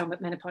 Nobody's talking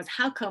about menopause.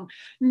 How come?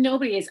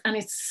 Nobody is. And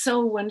it's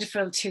so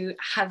wonderful to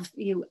have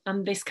you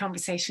on this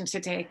conversation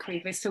today,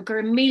 Caoimhe. So,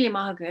 Caoimhe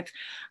Hartley.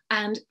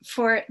 And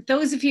for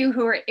those of you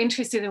who are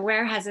interested,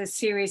 Aware has a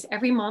series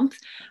every month.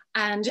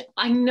 And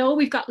I know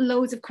we've got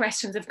loads of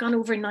questions. I've gone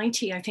over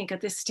 90, I think,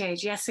 at this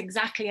stage. Yes,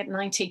 exactly at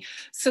 90.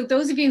 So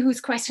those of you whose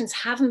questions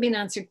haven't been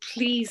answered,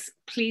 please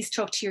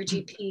talk to your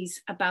GPs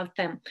about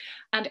them.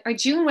 And our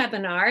June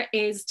webinar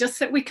is, just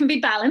so we can be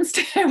balanced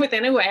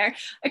within Aware,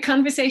 a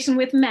conversation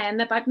with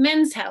men about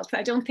men's health.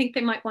 I don't think they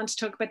might want to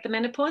talk about the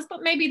menopause,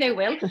 but maybe they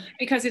will,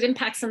 because it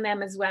impacts on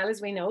them as well, as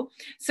we know.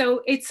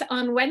 So it's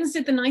on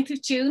Wednesday, the 9th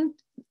of June,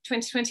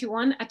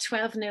 2021 at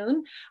 12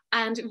 noon,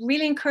 and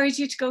really encourage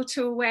you to go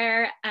to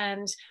Aware.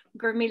 And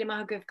Caoimhe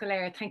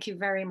Hartley, thank you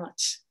very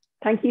much.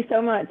 Thank you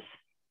so much.